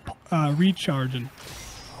shield is just recharging.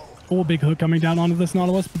 Oh, big hook coming down onto this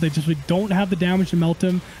Nautilus, but they just don't have the damage to melt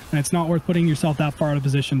him, and it's not worth putting yourself that far out of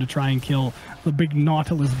position to try and kill the big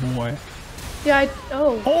Nautilus boy. Yeah,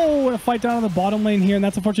 a fight down on the bottom lane here, and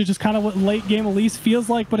that's unfortunately just kind of what late game Elise feels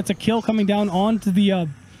like, but it's a kill coming down onto the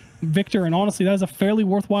Victor, and honestly, that is a fairly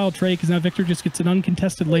worthwhile trade because now Victor just gets an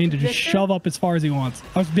uncontested lane to just shove up as far as he wants.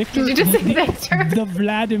 Victor, did you just say Victor? The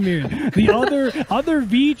Vladimir, the other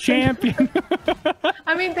V champion.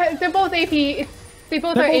 I mean, they're both AP. They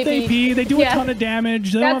both are AP. They do a ton of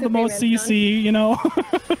damage. They don't have the most CC, you know.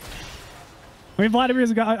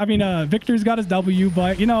 I mean, Victor's got his W,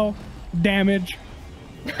 but you know, damage.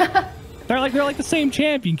 They're like the same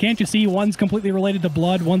champion. Can't you see? One's completely related to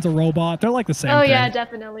blood. One's a robot. They're like the same thing. Yeah,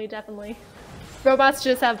 definitely. Robots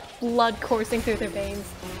just have blood coursing through their veins.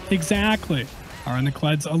 Exactly. All right, and the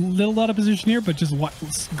Kled's a little out of position here, but just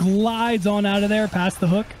glides on out of there past the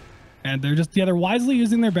hook. And they're wisely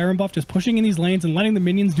using their Baron buff, just pushing in these lanes and letting the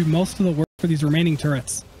minions do most of the work for these remaining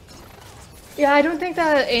turrets. Yeah, I don't think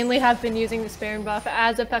that Ainlay have been using this Baron buff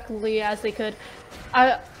as effectively as they could.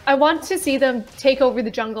 I want to see them take over the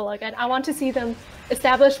jungle again. I want to see them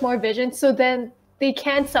establish more vision so then they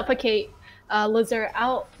can suffocate LaZerte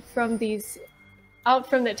out from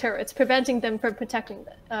the turrets, preventing them from protecting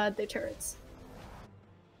the turrets.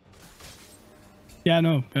 Yeah,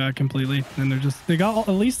 no, completely. And at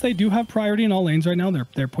least they do have priority in all lanes right now.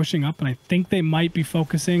 They're pushing up, and I think they might be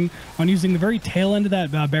focusing on using the very tail end of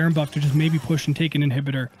that Baron buff to just maybe push and take an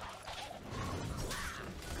inhibitor.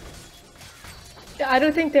 I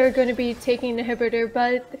don't think they're going to be taking an inhibitor,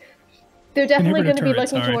 but they're definitely going to be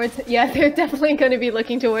looking towards. Yeah, they're definitely going to be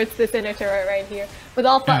looking towards this inner turret right here, with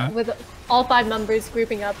all five members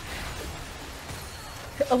grouping up.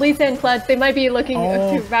 Elise and Kled, they might be looking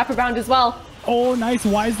to wrap around as well. Oh, nice.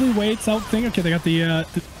 Wisely waits out thing. Okay, they got the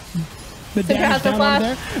damage down over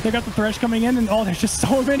there. They got the Thresh coming in, and there's just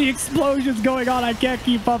so many explosions going on. I can't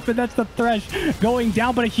keep up, and that's the Thresh going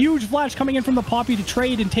down. But a huge flash coming in from the Poppy to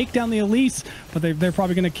trade and take down the Elise. But they're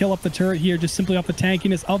probably going to kill up the turret here just simply off the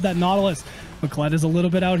tankiness of that Nautilus. Kled is a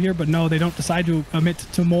little bit out here, but no, they don't decide to commit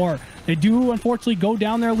to more. They do, unfortunately, go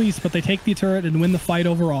down their Elise, but they take the turret and win the fight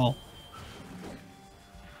overall.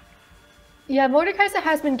 Yeah, Mordekaiser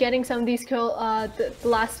has been getting some of these the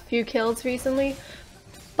last few kills recently,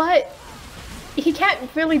 but he can't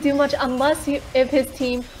really do much unless if his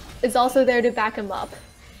team is also there to back him up.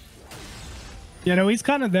 Yeah, no, he's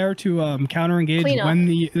kind of there to counter engage when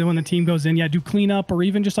the team goes in. Yeah, do cleanup, or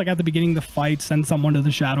even just like at the beginning of the fight, send someone to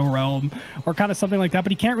the Shadow Realm, or kind of something like that.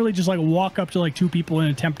 But he can't really just like walk up to like two people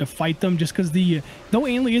and attempt to fight them, just because though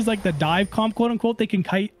Ainlay is like the dive comp, quote unquote, they can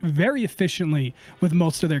kite very efficiently with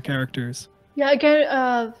most of their characters. Yeah,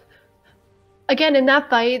 again in that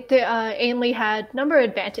fight, Ainlay had number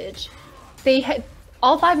advantage. They had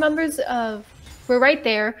all five members were right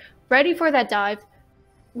there, ready for that dive.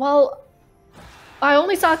 Well, I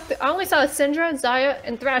only saw Syndra, Xayah,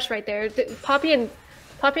 and Thresh right there. Poppy and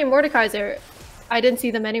Mordekaiser, I didn't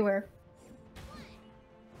see them anywhere.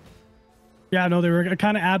 Yeah, no, they were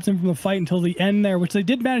kind of absent from the fight until the end there, which they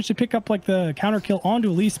did manage to pick up like the counter kill onto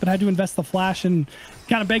Elise, but had to invest the flash, and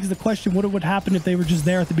kind of begs the question, what would happen if they were just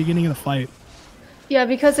there at the beginning of the fight? Yeah,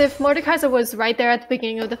 because if Mordekaiser was right there at the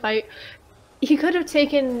beginning of the fight, he could have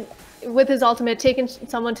taken, with his ultimate, taken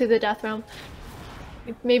someone to the death realm.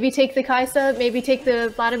 Maybe take the Kaisa, maybe take the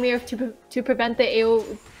Vladimir to prevent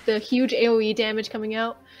the huge AoE damage coming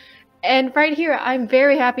out. And right here, I'm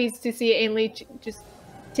very happy to see Ainlay just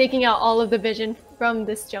taking out all of the vision from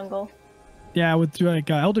this jungle. Yeah, with like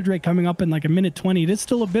Elder Drake coming up in like a minute 20, it is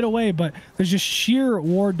still a bit away, but there's just sheer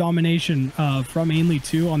ward domination from Ainlay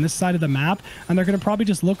 2 on this side of the map, and they're going to probably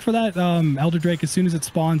just look for that Elder Drake as soon as it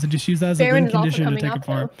spawns and just use that as a win condition to take it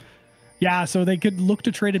far. Yeah, so they could look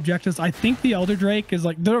to trade objectives. I think the Elder Drake is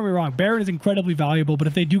like, don't get me wrong, Baron is incredibly valuable, but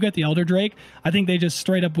if they do get the Elder Drake, I think they just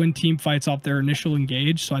straight up win team fights off their initial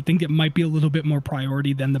engage, so I think it might be a little bit more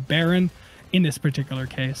priority than the Baron in this particular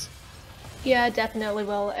case. Yeah, definitely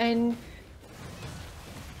will. And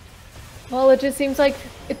well, it seems like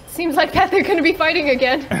that they're going to be fighting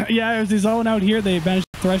again. Yeah, it was his own out here. They managed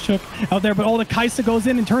to Thresh hook out there, but the Kaisa goes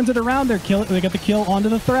in and turns it around. They get the kill onto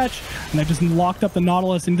the Thresh, and they just locked up the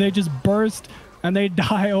Nautilus, and they just burst and they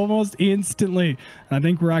die almost instantly. And I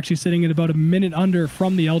think we're actually sitting at about a minute under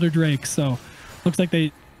from the Elder Drake. So looks like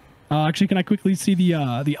they actually, can I quickly see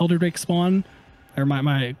the Elder Drake spawn? Or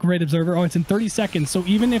my great observer. Oh, it's in 30 seconds. So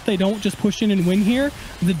even if they don't just push in and win here,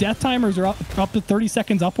 the death timers are up to 30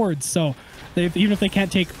 seconds upwards. So even if they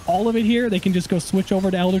can't take all of it here, they can just go switch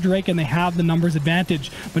over to Elder Drake and they have the numbers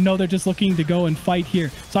advantage. But no, they're just looking to go and fight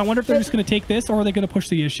here. So I wonder if they're just going to take this, or are they going to push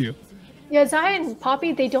the issue? Yeah, Zai and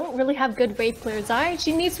Poppy, they don't really have good wave players. Zai,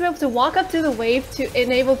 she needs to be able to walk up to the wave to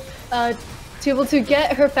enable to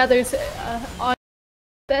get her feathers on.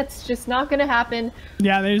 That's just not going to happen.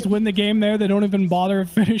 Yeah, they just win the game there. They don't even bother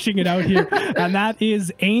finishing it out here. And that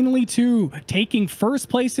is Ainlay 2 taking first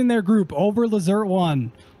place in their group over LaZerte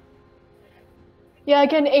 1. Yeah,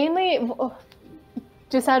 again, Ainlay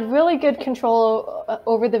just had really good control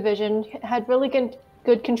over the vision, had really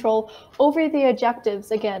good control over the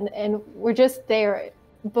objectives again, and we're just there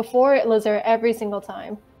before LaZerte every single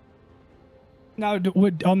time. Now,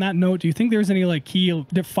 on that note, do you think there's any like key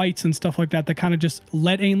fights and stuff like that that kind of just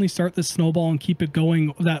let Ainlay start the snowball and keep it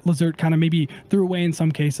going that LaZerte kind of maybe threw away in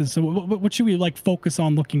some cases? So what should we like focus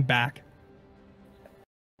on looking back?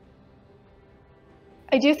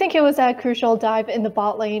 I do think it was that crucial dive in the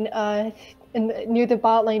bot lane, near the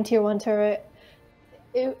bot lane tier 1 turret.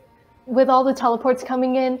 With all the teleports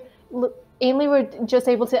coming in, Ainlay were just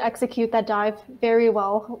able to execute that dive very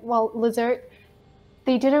well, while LaZerte,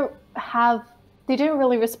 they didn't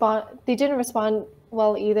really respond. They didn't respond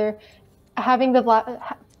well either. Having the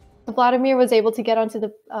Vladimir was able to get onto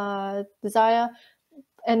the Zaya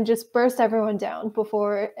and just burst everyone down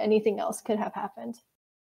before anything else could have happened.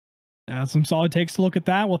 Some solid takes to look at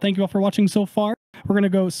that. Well, thank you all for watching so far. We're going to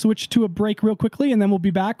go switch to a break real quickly, and then we'll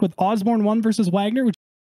be back with Osborne 1 versus Wagner, which